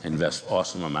university, invest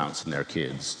awesome amounts in their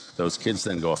kids. Those kids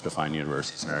then go off to fine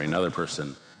universities, marry another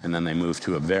person, and then they move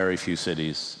to a very few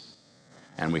cities.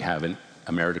 And we have a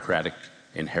meritocratic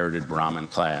inherited Brahmin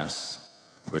class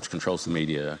which controls the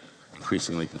media,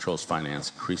 increasingly controls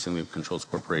finance, increasingly controls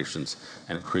corporations,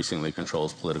 and increasingly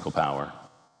controls political power.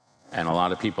 And a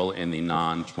lot of people in the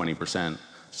non-20%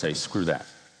 say, screw that.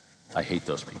 I hate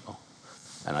those people.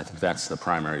 And I think that's the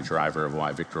primary driver of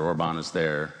why Viktor Orban is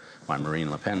there, why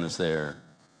Marine Le Pen is there,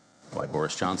 why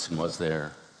Boris Johnson was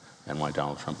there, and why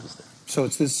Donald Trump is there. So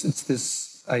it's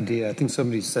this idea, I think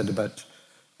somebody said about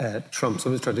Trump,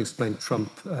 somebody's trying to explain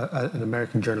Trump, an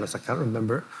American journalist, I can't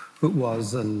remember who it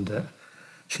was, and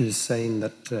she was saying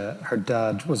that her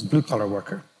dad was a blue-collar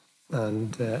worker,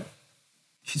 and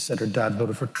she said her dad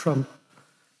voted for Trump.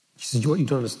 She said, what you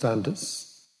don't understand is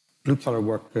blue-collar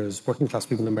workers, working-class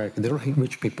people in America, they don't hate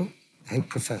rich people, they hate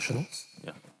professionals.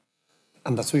 Yeah.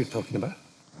 And that's what you're talking about.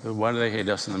 Why do they hate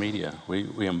us in the media?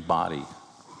 We embody.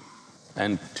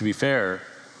 And to be fair,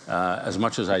 as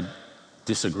much as I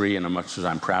disagree and as much as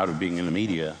I'm proud of being in the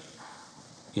media,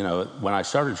 you know, when I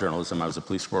started journalism, I was a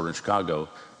police reporter in Chicago,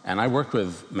 and I worked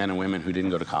with men and women who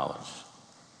didn't go to college.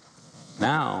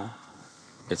 Now,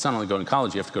 it's not only going to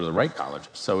college, you have to go to the right college.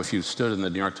 So if you stood in the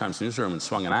New York Times newsroom and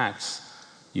swung an axe,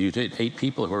 you did 8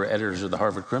 people who were editors of the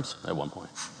Harvard Crimson at one point,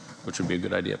 which would be a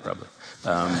good idea, probably.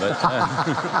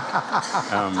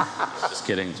 Just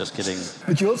kidding.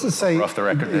 But you also say, we're off the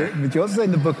record there. But you also say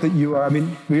in the book that you are, I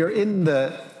mean, we are in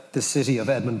the city of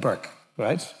Edmund Burke,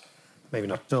 right? Maybe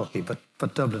not Dalkey, but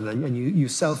Dublin, and you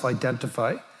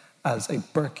self-identify as a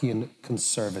Burkean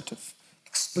conservative.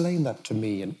 Explain that to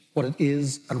me and what it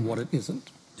is and what it isn't.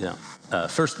 Yeah.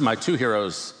 First, my 2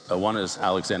 heroes, one is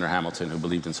Alexander Hamilton, who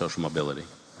believed in social mobility.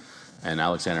 And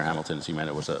Alexander Hamilton, as you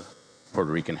mentioned, was a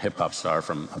Puerto Rican hip-hop star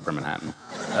from Upper Manhattan.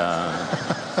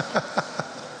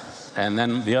 And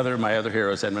then my other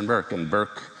hero is Edmund Burke. And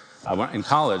Burke, in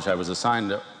college, I was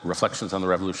assigned Reflections on the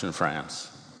Revolution in France.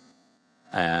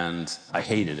 And I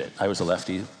hated it. I was a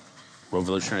lefty,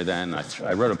 revolutionary then.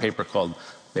 I wrote a paper called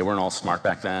They Weren't All Smart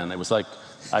Back Then. It was like,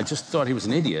 I just thought he was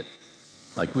an idiot.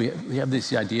 Like, we have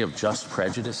this idea of just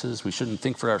prejudices. We shouldn't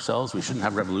think for ourselves. We shouldn't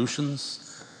have revolutions.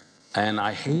 And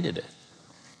I hated it.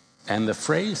 And the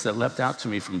phrase that leapt out to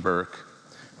me from Burke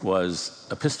was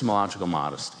epistemological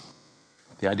modesty.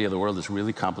 The idea the world is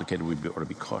really complicated. We ought to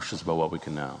be cautious about what we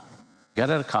can know. Got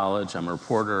out of college. I'm a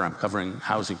reporter. I'm covering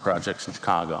housing projects in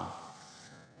Chicago.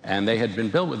 And they had been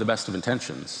built with the best of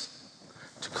intentions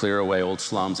to clear away old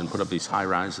slums and put up these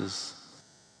high-rises.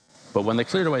 But when they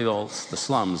cleared away the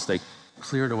slums, they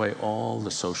cleared away all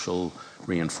the social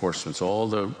reinforcements, all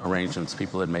the arrangements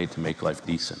people had made to make life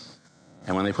decent.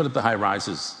 And when they put up the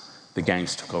high-rises, the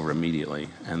gangs took over immediately,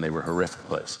 and they were horrific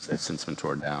places. They've since been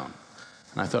torn down.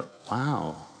 And I thought,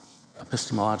 wow,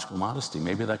 epistemological modesty,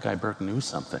 maybe that guy Burke knew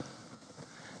something.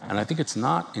 And I think it's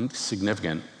not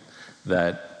insignificant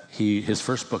that his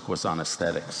first book was on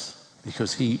aesthetics,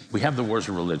 because we have the wars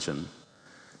of religion,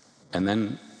 and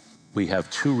then we have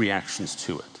 2 reactions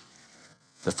to it.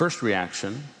 The first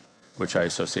reaction, which I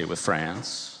associate with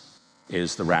France,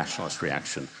 is the rationalist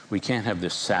reaction. We can't have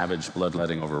this savage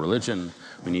bloodletting over religion.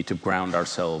 We need to ground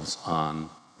ourselves on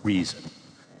reason.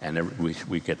 And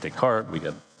we get Descartes, we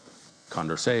get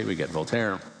Condorcet, we get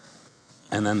Voltaire.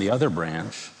 And then the other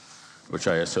branch, which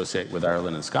I associate with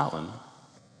Ireland and Scotland,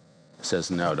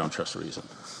 says, no, don't trust reason.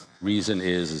 Reason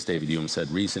is, as David Hume said,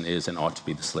 reason is and ought to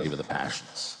be the slave of the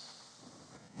passions.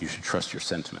 You should trust your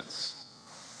sentiments.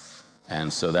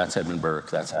 And so that's Edmund Burke,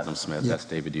 that's Adam Smith, that's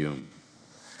David Hume.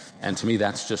 And to me,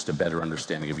 that's just a better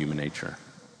understanding of human nature.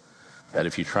 That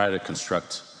if you try to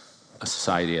construct a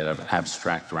society out of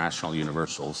abstract, rational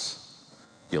universals,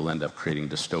 you'll end up creating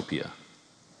dystopia.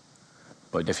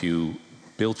 But if you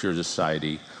build your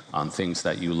society on things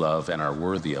that you love and are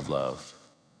worthy of love,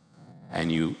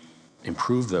 and you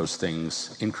improve those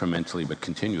things incrementally but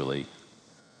continually,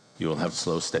 you will have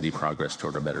slow, steady progress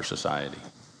toward a better society.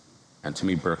 And to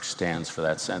me, Burke stands for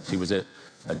that sense. He was a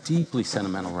deeply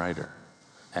sentimental writer.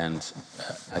 And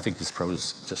I think his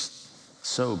prose just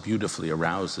so beautifully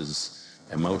arouses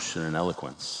emotion and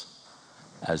eloquence.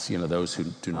 As, you know, those who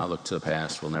do not look to the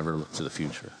past will never look to the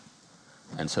future.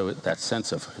 And so that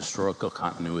sense of historical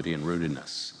continuity and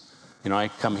rootedness. You know, I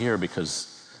come here because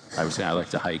I was saying I like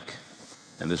to hike.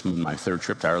 And this is my 3rd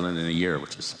trip to Ireland in a year,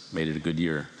 which has made it a good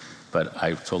year. But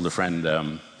I told a friend,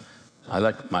 I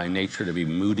like my nature to be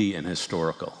moody and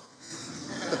historical.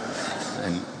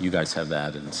 And you guys have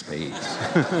that in spades.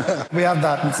 We have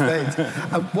that in spades.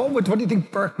 What do you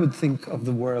think Burke would think of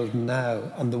the world now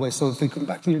and the way? So if we come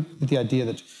back to the idea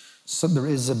that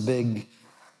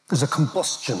there's a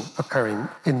combustion occurring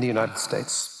in the United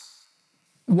States,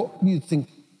 what do you think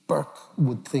Burke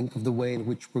would think of the way in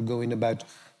which we're going about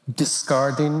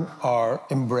discarding or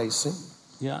embracing?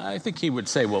 Yeah, I think he would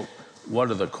say, well, what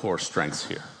are the core strengths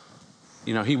here?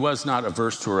 You know, he was not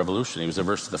averse to a revolution. He was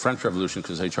averse to the French Revolution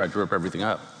because they tried to rip everything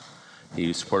up.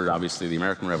 He supported, obviously, the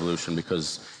American Revolution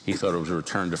because he thought it was a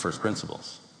return to first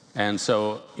principles. And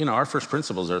so, you know, our first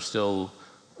principles are still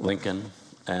Lincoln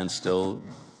and still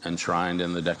enshrined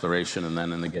in the Declaration and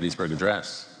then in the Gettysburg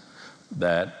Address,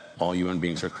 that all human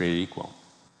beings are created equal.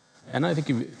 And I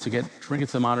think to bring it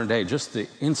to the modern day, just the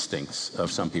instincts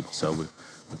of some people. So we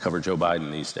cover Joe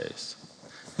Biden these days.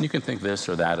 And you can think this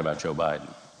or that about Joe Biden.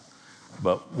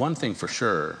 But one thing for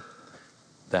sure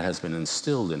that has been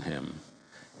instilled in him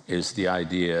is the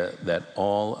idea that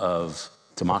all of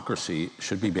democracy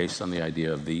should be based on the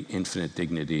idea of the infinite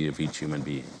dignity of each human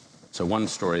being. So one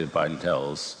story that Biden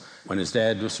tells, when his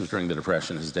dad, this was during the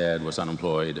Depression, his dad was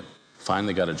unemployed,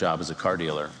 finally got a job as a car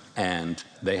dealer, and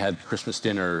they had Christmas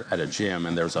dinner at a gym,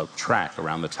 and there was a track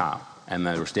around the top, and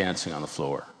there was dancing on the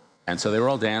floor. And so they were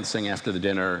all dancing after the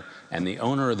dinner, and the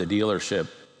owner of the dealership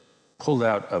pulled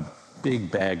out a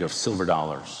big bag of silver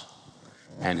dollars.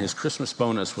 And his Christmas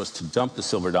bonus was to dump the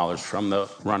silver dollars from the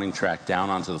running track down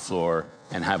onto the floor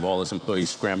and have all his employees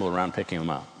scramble around picking them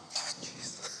up.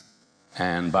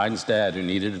 And Biden's dad, who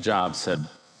needed a job, said,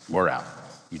 "We're out.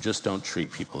 You just don't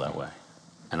treat people that way."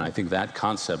 And I think that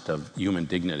concept of human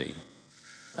dignity,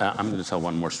 I'm going to tell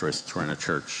one more story since we're in a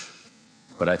church,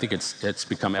 but I think it's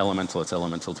become elemental. It's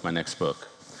elemental to my next book.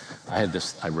 I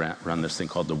run this thing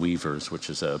called The Weavers, which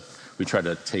is we try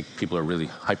to take people who are really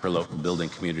hyper-local building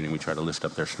community, and we try to lift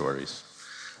up their stories.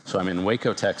 So I'm in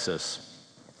Waco, Texas,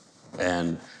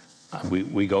 and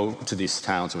we go to these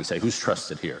towns and we say, who's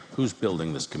trusted here? Who's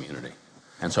building this community?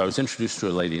 And so I was introduced to a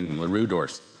lady named LaRue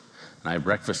Dorsey. And I had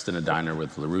breakfast in a diner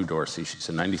with LaRue Dorsey. She's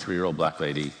a 93-year-old black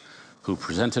lady who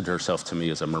presented herself to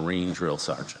me as a Marine drill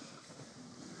sergeant.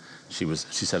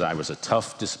 She said, I was a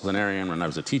tough disciplinarian when I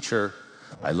was a teacher.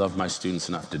 I loved my students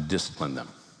enough to discipline them.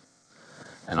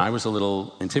 And I was a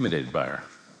little intimidated by her.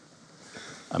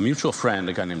 A mutual friend,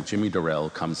 a guy named Jimmy Durrell,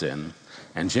 comes in,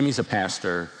 and Jimmy's a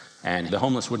pastor, and the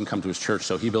homeless wouldn't come to his church,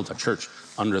 so he built a church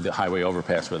under the highway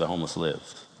overpass where the homeless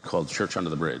lived, called Church Under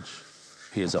the Bridge.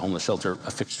 He has a homeless shelter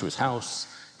affixed to his house.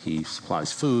 He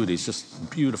supplies food. He's just a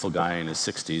beautiful guy in his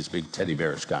 60s, big teddy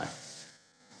bearish guy.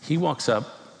 He walks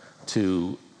up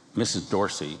to Mrs.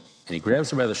 Dorsey, and he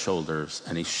grabs her by the shoulders,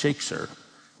 and he shakes her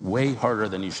way harder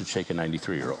than you should shake a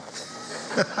 93-year-old.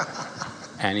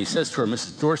 And he says to her,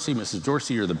 Mrs.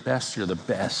 Dorsey, you're the best, you're the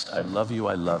best. I love you,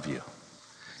 I love you.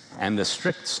 And the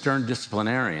strict, stern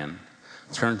disciplinarian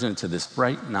turns into this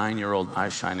bright 9-year-old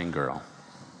eye-shining girl.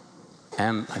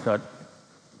 And I thought,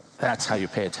 that's how you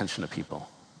pay attention to people.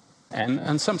 And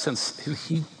in some sense,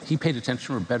 he paid attention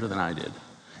to her better than I did.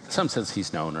 In some sense,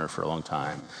 he's known her for a long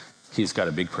time. He's got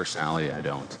a big personality, I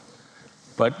don't.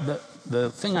 But the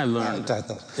thing I learned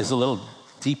is a little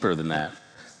deeper than that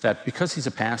because he's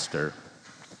a pastor,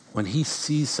 when he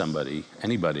sees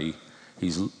anybody,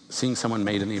 he's seeing someone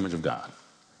made in the image of God.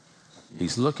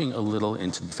 He's looking a little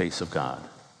into the face of God.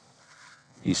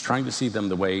 He's trying to see them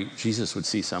the way Jesus would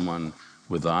see someone,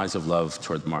 with the eyes of love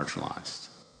toward the marginalized.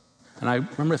 And I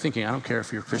remember thinking, I don't care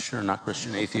if you're Christian or not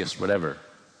Christian, atheist, whatever.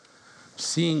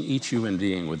 Seeing each human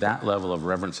being with that level of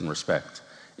reverence and respect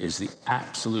is the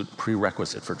absolute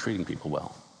prerequisite for treating people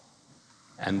well.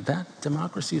 And that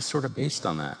democracy is sort of based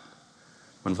on that.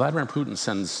 When Vladimir Putin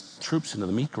sends troops into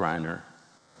the meat grinder,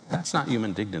 that's not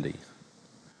human dignity.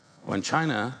 When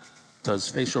China does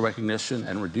facial recognition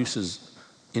and reduces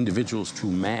individuals to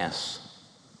mass,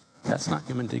 that's not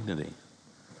human dignity.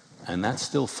 And that's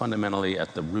still fundamentally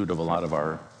at the root of a lot of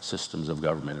our systems of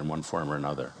government in one form or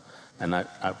another. And I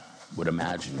would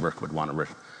imagine Rick would want to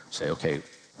say, okay,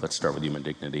 let's start with human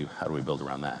dignity. How do we build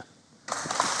around that?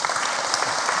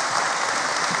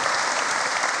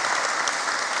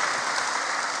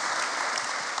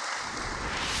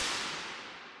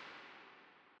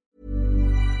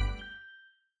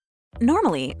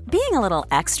 Normally, being a little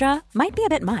extra might be a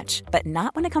bit much, but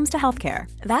not when it comes to healthcare.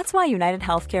 That's why United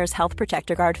Healthcare's Health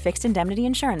Protector Guard fixed indemnity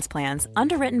insurance plans,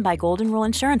 underwritten by Golden Rule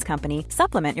Insurance Company,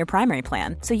 supplement your primary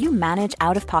plan so you manage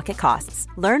out-of-pocket costs.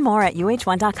 Learn more at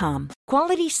uh1.com.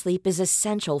 Quality sleep is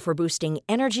essential for boosting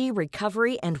energy,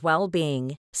 recovery, and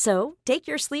well-being. So, take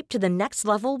your sleep to the next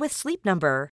level with Sleep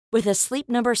Number. With a Sleep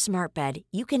Number smart bed,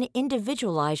 you can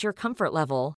individualize your comfort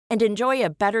level and enjoy a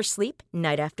better sleep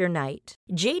night after night.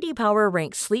 J.D. Power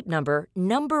ranks Sleep Number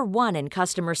 #1 in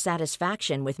customer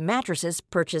satisfaction with mattresses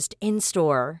purchased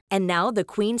in-store. And now the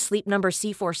Queen Sleep Number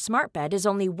C4 smart bed is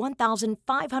only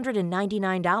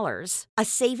 $1,599, a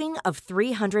saving of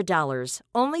 $300,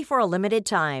 only for a limited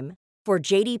time. For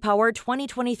J.D. Power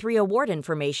 2023 award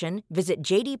information, visit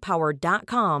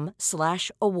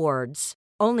jdpower.com/awards.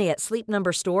 Only at Sleep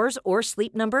Number stores or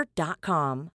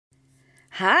sleepnumber.com.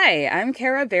 Hi, I'm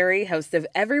Kara Berry, host of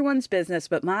Everyone's Business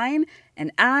But Mine,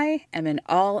 and I am an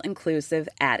all-inclusive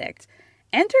addict.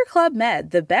 Enter Club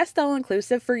Med, the best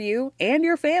all-inclusive for you and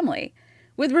your family.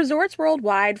 With resorts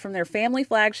worldwide, from their family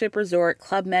flagship resort,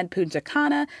 Club Med Punta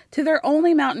Cana, to their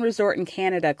only mountain resort in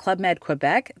Canada, Club Med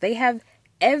Quebec, they have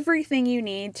everything you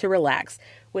need to relax.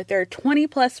 With their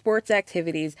 20-plus sports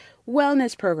activities,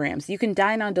 wellness programs, you can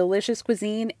dine on delicious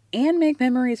cuisine and make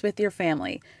memories with your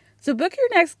family. So book your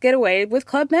next getaway with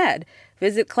Club Med.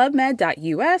 Visit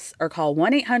clubmed.us or call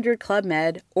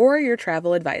 1-800-CLUB-MED or your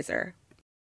travel advisor.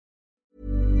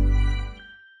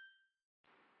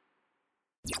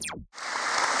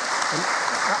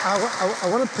 I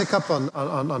want to pick up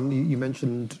on you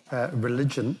mentioned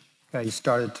religion. You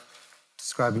started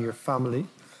describing your family.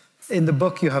 In the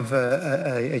book, you have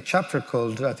a chapter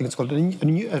called, I think it's called,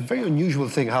 a very unusual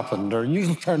thing happened, or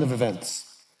unusual turn of events.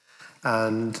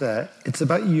 And it's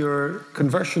about your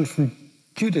conversion from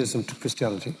Judaism to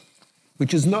Christianity,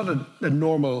 which is not a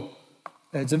normal,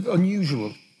 it's an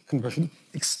unusual conversion.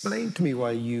 Explain to me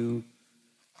why you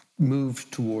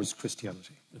moved towards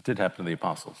Christianity. It did happen to the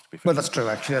apostles, to be fair. Well, that's true,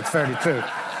 actually. That's fairly true.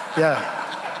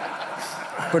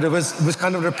 Yeah. But it was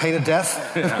kind of their pain of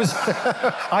death.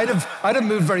 Yeah. I'd have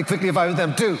moved very quickly if I was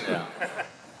them too. Yeah.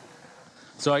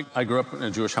 So I grew up in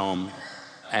a Jewish home,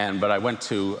 but I went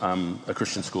to a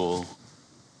Christian school,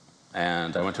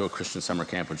 and I went to a Christian summer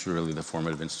camp, which was really the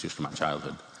formative institution of my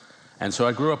childhood. And so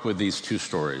I grew up with these two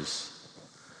stories,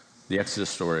 the Exodus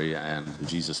story and the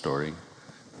Jesus story.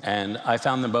 And I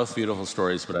found them both beautiful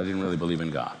stories, but I didn't really believe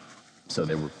in God. So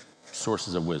they were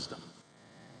sources of wisdom.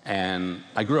 And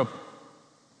I grew up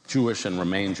Jewish and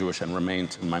remained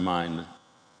in my mind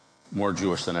more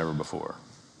Jewish than ever before.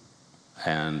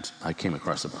 And I came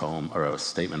across a poem or a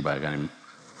statement by a guy named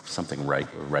something Wright,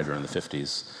 a writer in the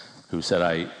 50s, who said,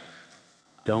 I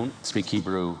don't speak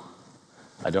Hebrew,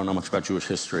 I don't know much about Jewish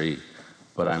history,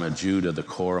 but I'm a Jew to the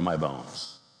core of my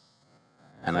bones.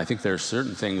 And I think there are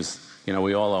certain things,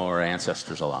 we all owe our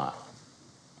ancestors a lot.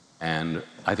 And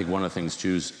I think one of the things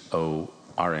Jews owe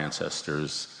our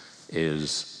ancestors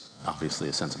is obviously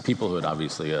a sense of peoplehood,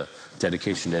 obviously a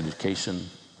dedication to education.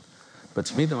 But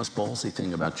to me, the most ballsy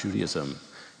thing about Judaism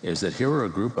is that here were a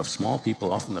group of small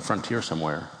people off on the frontier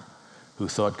somewhere who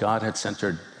thought God had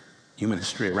centered human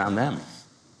history around them.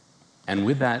 And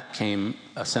with that came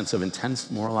a sense of intense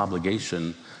moral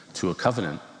obligation to a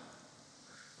covenant,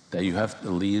 that you have to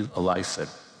lead a life that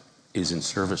is in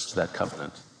service to that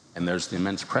covenant. And there's the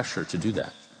immense pressure to do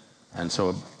that. And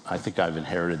so I think I've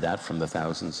inherited that from the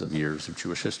thousands of years of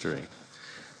Jewish history.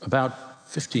 About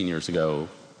 15 years ago,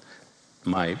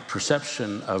 my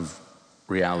perception of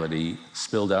reality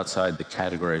spilled outside the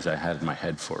categories I had in my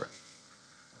head for it,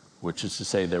 which is to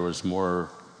say there was more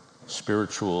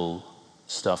spiritual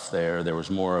stuff there. There was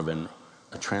more of a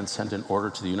transcendent order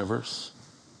to the universe.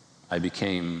 I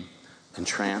became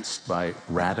entranced by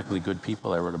radically good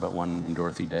people. I wrote about one in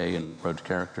Dorothy Day and wrote a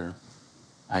character.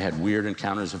 I had weird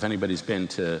encounters. If anybody's been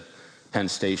to Penn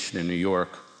Station in New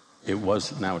York,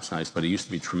 now it's nice, but it used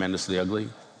to be tremendously ugly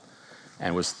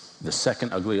and was the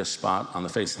second ugliest spot on the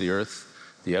face of the earth.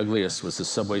 The ugliest was the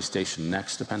subway station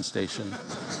next to Penn Station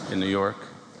in New York.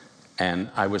 And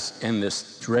I was in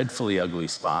this dreadfully ugly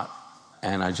spot,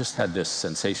 and I just had this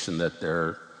sensation that there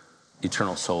are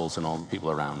eternal souls in all the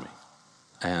people around me.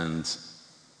 And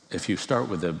if you start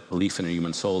with a belief in a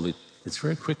human soul, it's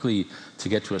very quickly to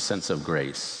get to a sense of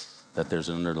grace, that there's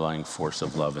an underlying force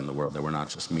of love in the world, that we're not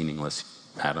just meaningless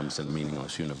atoms in a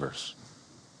meaningless universe.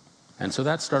 And so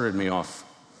that started me off,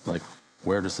 like,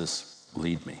 where does this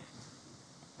lead me?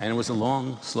 And it was a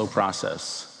long, slow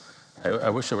process.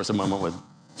 I wish there was a moment where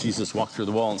Jesus walked through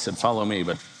the wall and said, follow me,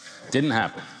 but it didn't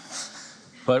happen.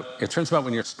 But it turns out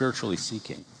when you're spiritually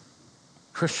seeking,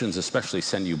 Christians especially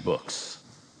send you books.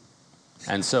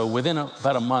 And so within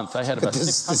about a month, I had about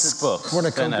 600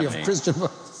 books sent at me, Christian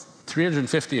books.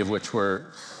 350 of which were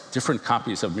different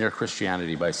copies of Mere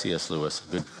Christianity by C.S. Lewis,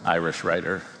 a good Irish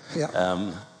writer.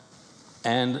 Yeah.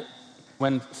 And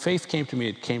when faith came to me,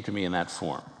 it came to me in that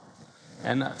form.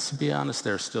 And to be honest,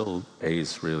 there are still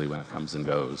days, really, when it comes and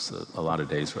goes. A lot of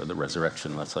days where the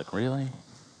resurrection, that's like, really?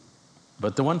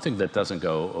 But the one thing that doesn't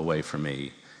go away from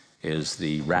me is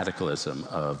the radicalism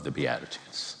of the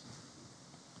Beatitudes.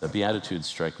 The Beatitudes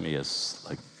strike me as,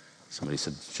 like somebody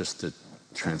said, just a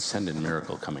transcendent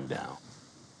miracle coming down.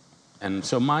 And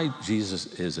so my Jesus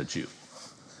is a Jew.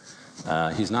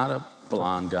 He's not a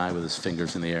blonde guy with his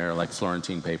fingers in the air like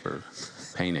Florentine paper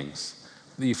paintings.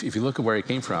 If you look at where he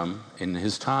came from, in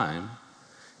his time,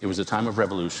 it was a time of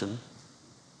revolution.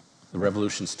 The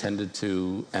revolutions tended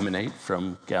to emanate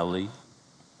from Galilee.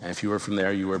 And if you were from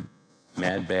there, you were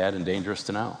mad, bad, and dangerous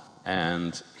to know.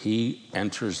 And he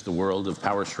enters the world of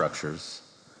power structures,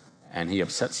 and he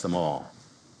upsets them all,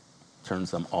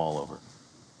 turns them all over.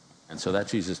 And so that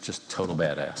Jesus is just total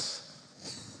badass.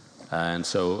 And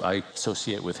so I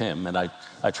associate with him, and I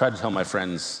try to tell my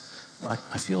friends, I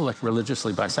feel like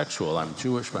religiously bisexual. I'm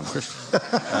Jewish, but I'm Christian.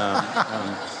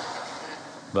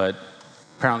 But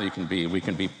apparently we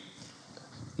can be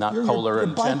not polar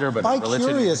in gender, but religion.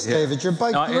 Bi-curious, David. You're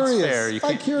bi-curious. No, it's fair.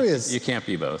 Bi-curious. You can't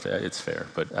be both. It's fair.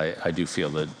 But I do feel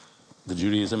that the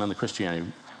Judaism and the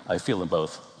Christianity, I feel them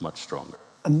both much stronger.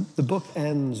 And the book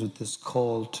ends with this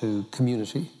call to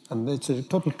community. And it's a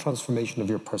total transformation of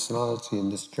your personality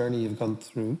and this journey you've gone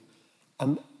through.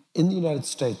 And in the United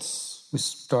States, we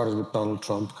started with Donald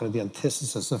Trump, kind of the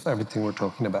antithesis of everything we're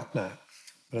talking about now.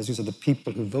 But as you said, the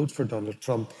people who vote for Donald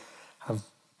Trump have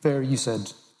you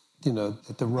said, the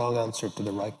wrong answer to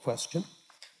the right question.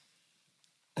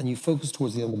 And you focus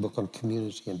towards the end of the book on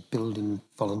community and building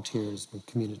volunteers and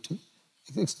community.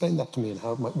 Explain that to me and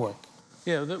how it might work.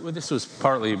 Yeah, this was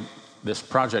partly, this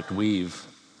Project Weave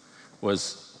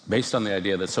was based on the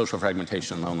idea that social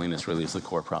fragmentation and loneliness really is the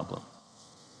core problem.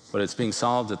 But it's being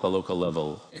solved at the local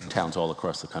level in towns all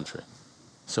across the country.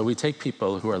 So we take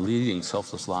people who are leading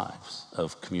selfless lives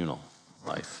of communal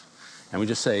life, and we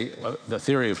just say, the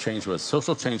theory of change was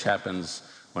social change happens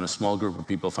when a small group of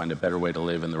people find a better way to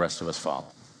live and the rest of us follow.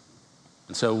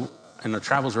 And so in our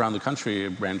travels around the country, I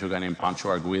ran into a guy named Pancho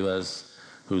Arguelles,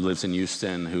 who lives in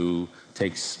Houston, who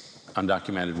takes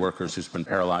undocumented workers who's been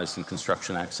paralyzed in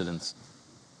construction accidents,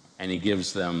 and he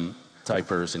gives them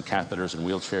diapers and catheters and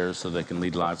wheelchairs so they can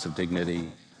lead lives of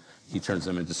dignity. He turns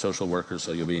them into social workers,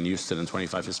 so you'll be in Houston and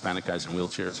 25 Hispanic guys in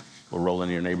wheelchairs will roll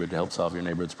into your neighborhood to help solve your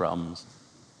neighborhood's problems.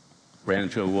 Ran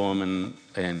into a woman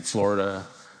in Florida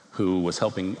who was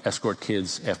helping escort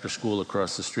kids after school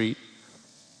across the street.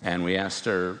 And we asked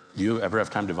her, do you ever have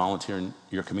time to volunteer in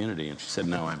your community? And she said,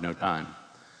 no, I have no time.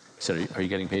 We said, are you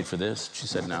getting paid for this? She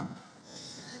said, no.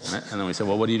 And then we said,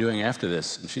 well, what are you doing after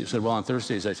this? And she said, well, on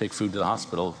Thursdays I take food to the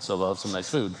hospital, so they'll have some nice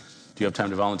food. Do you have time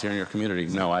to volunteer in your community?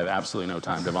 No, I have absolutely no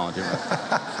time to volunteer.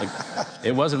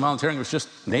 It wasn't volunteering, it was just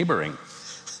neighboring.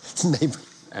 It's neighboring.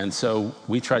 And so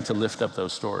we tried to lift up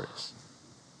those stories.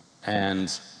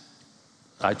 And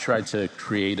I tried to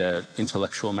create an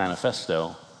intellectual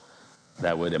manifesto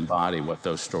that would embody what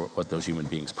those human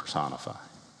beings personify.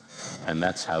 And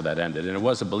that's how that ended. And it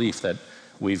was a belief that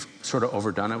we've sort of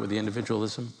overdone it with the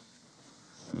individualism.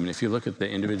 I mean, if you look at the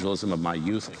individualism of my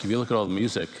youth, if you look at all the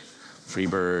music,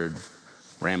 Freebird,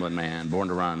 Ramblin' Man, Born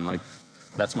to Run,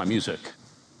 that's my music.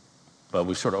 But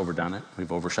we've sort of overdone it.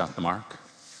 We've overshot the mark.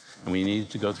 And we needed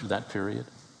to go through that period.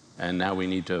 And now we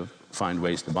need to find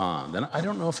ways to bond. And I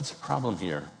don't know if it's a problem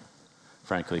here,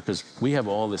 frankly, because we have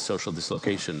all this social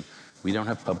dislocation. We don't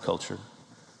have pub culture.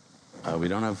 We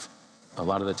don't have a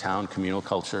lot of the town communal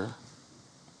culture.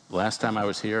 Last time I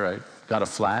was here, I got a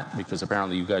flat because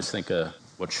apparently you guys think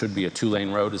what should be a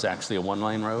 2-lane road is actually a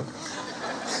 1-lane road.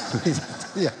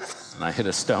 Yeah. And I hit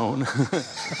a stone.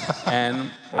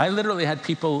 And I literally had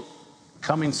people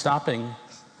coming, stopping,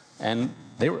 and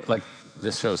they were like,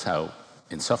 this shows how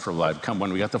insufferable I'd come.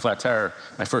 When we got the flat tire,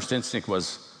 my first instinct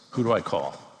was, who do I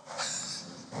call?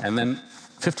 And then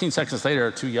 15 seconds later,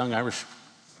 2 young Irish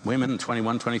women,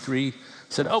 21, 23,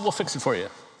 said, oh, we'll fix it for you.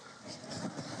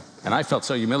 And I felt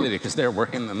so humiliated because they're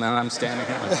working and then I'm standing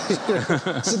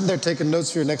here. Sitting there taking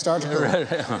notes for your next article. Right.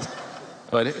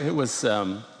 But it was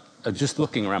just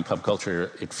looking around pub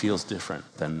culture, it feels different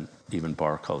than even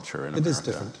bar culture in America. It is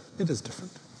different. It is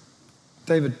different.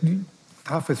 David,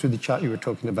 halfway through the chat you were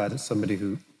talking about as somebody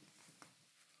who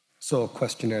saw a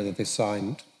questionnaire that they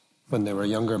signed when they were a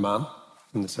younger man,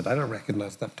 and they said, I don't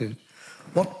recognize that dude.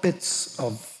 What bits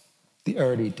of the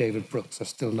early David Brooks are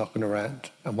still knocking around,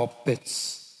 and what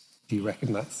bits do you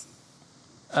recognize?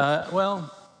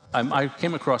 Well, I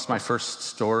came across my first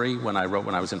story when I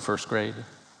was in first grade,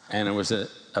 and it was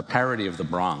a parody of the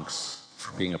Bronx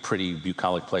for being a pretty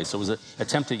bucolic place. So it was an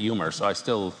attempt at humor,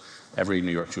 so every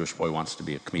New York Jewish boy wants to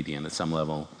be a comedian at some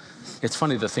level. It's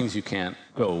funny, the things you can't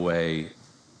go away.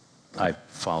 I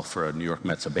fall for a New York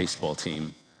Mets, a baseball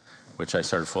team, which I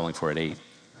started falling for at 8.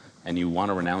 And you want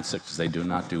to renounce it because they do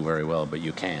not do very well, but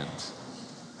you can't.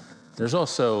 There's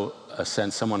also a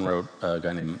sense, someone wrote, a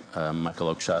guy named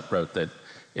Michael Oakeshott wrote that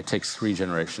it takes 3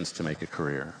 generations to make a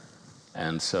career.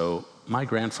 And so my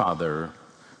grandfather,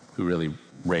 who really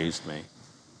raised me,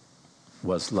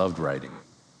 loved writing.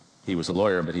 He was a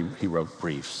lawyer, but he wrote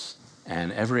briefs.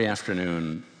 And every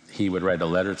afternoon, he would write a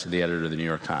letter to the editor of the New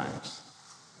York Times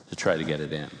to try to get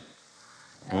it in.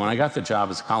 And when I got the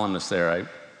job as columnist there,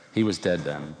 he was dead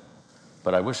then,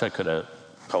 but I wish I could have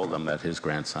told him that his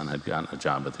grandson had gotten a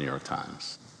job at the New York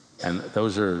Times. And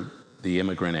those are the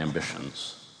immigrant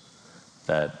ambitions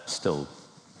that still,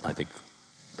 I think,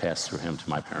 pass through him to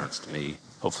my parents, to me,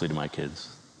 hopefully to my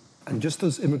kids. And just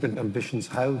those immigrant ambitions,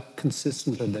 how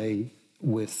consistent are they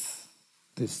with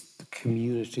this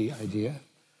community idea?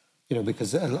 You know,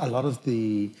 because a lot of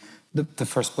the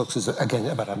first books is, again,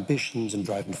 about ambitions and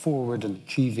driving forward and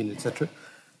achieving, etc.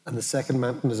 And the second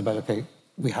mountain is about, okay,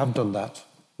 we have done that,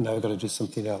 now we've got to do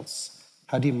something else.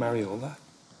 How do you marry all that?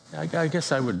 I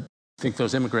guess I would think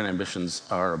those immigrant ambitions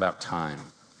are about time,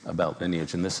 about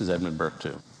lineage, and this is Edmund Burke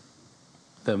too.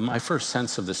 My first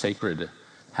sense of the sacred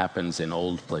happens in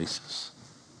old places.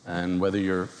 And whether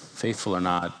you're faithful or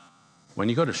not, when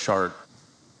you go to Chartres,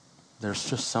 there's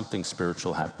just something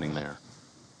spiritual happening there.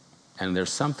 And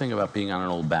there's something about being on an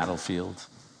old battlefield,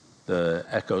 the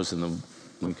echoes in the,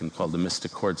 we can call the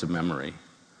mystic chords of memory,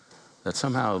 that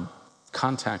somehow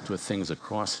contact with things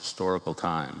across historical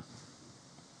time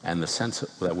and the sense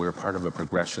that we're part of a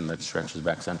progression that stretches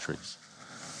back centuries.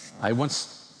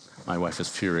 My wife is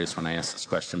furious when I asked this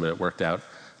question, but it worked out.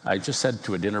 I just said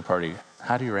to a dinner party,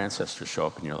 how do your ancestors show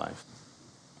up in your life?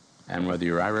 And whether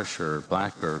you're Irish or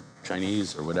black or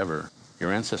Chinese or whatever,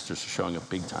 your ancestors are showing up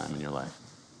big time in your life.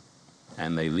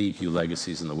 And they leave you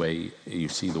legacies in the way you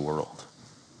see the world.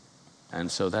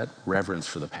 And so that reverence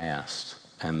for the past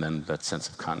and then that sense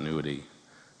of continuity,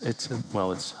 it's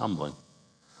humbling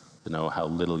to know how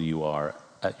little you are.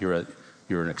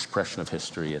 You're an expression of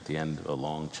history at the end of a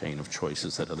long chain of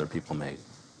choices that other people made.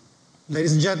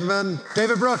 Ladies and gentlemen,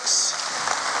 David Brooks.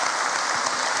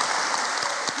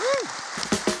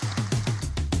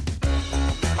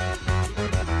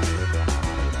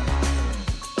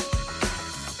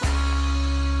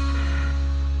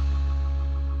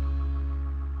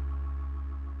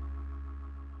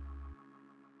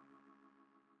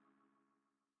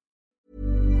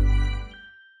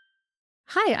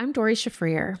 Hi, I'm Dori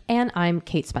Shafrir. And I'm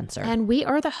Kate Spencer. And we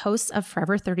are the hosts of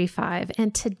Forever 35.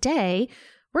 And today,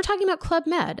 we're talking about Club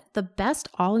Med, the best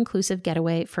all-inclusive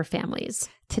getaway for families.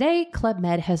 Today, Club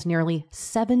Med has nearly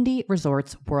 70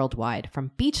 resorts worldwide,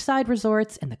 from beachside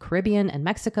resorts in the Caribbean and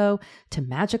Mexico, to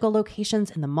magical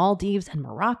locations in the Maldives and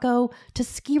Morocco, to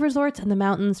ski resorts in the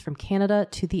mountains from Canada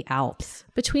to the Alps.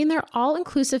 Between their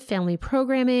all-inclusive family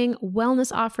programming,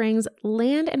 wellness offerings,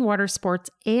 land and water sports,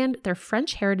 and their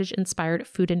French heritage-inspired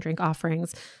food and drink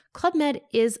offerings, Club Med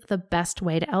is the best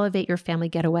way to elevate your family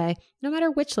getaway, no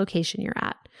matter which location you're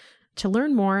at. To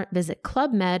learn more, visit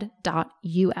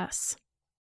clubmed.us.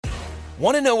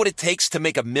 Want to know what it takes to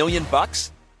make $1 million?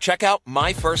 Check out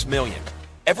My First Million.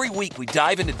 Every week, we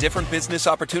dive into different business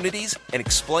opportunities and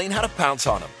explain how to pounce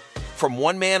on them. From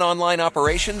one-man online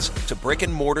operations to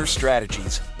brick-and-mortar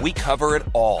strategies, we cover it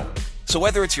all. So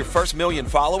whether it's your first million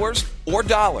followers or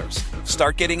dollars,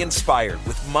 start getting inspired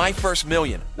with My First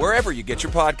Million wherever you get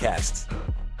your podcasts.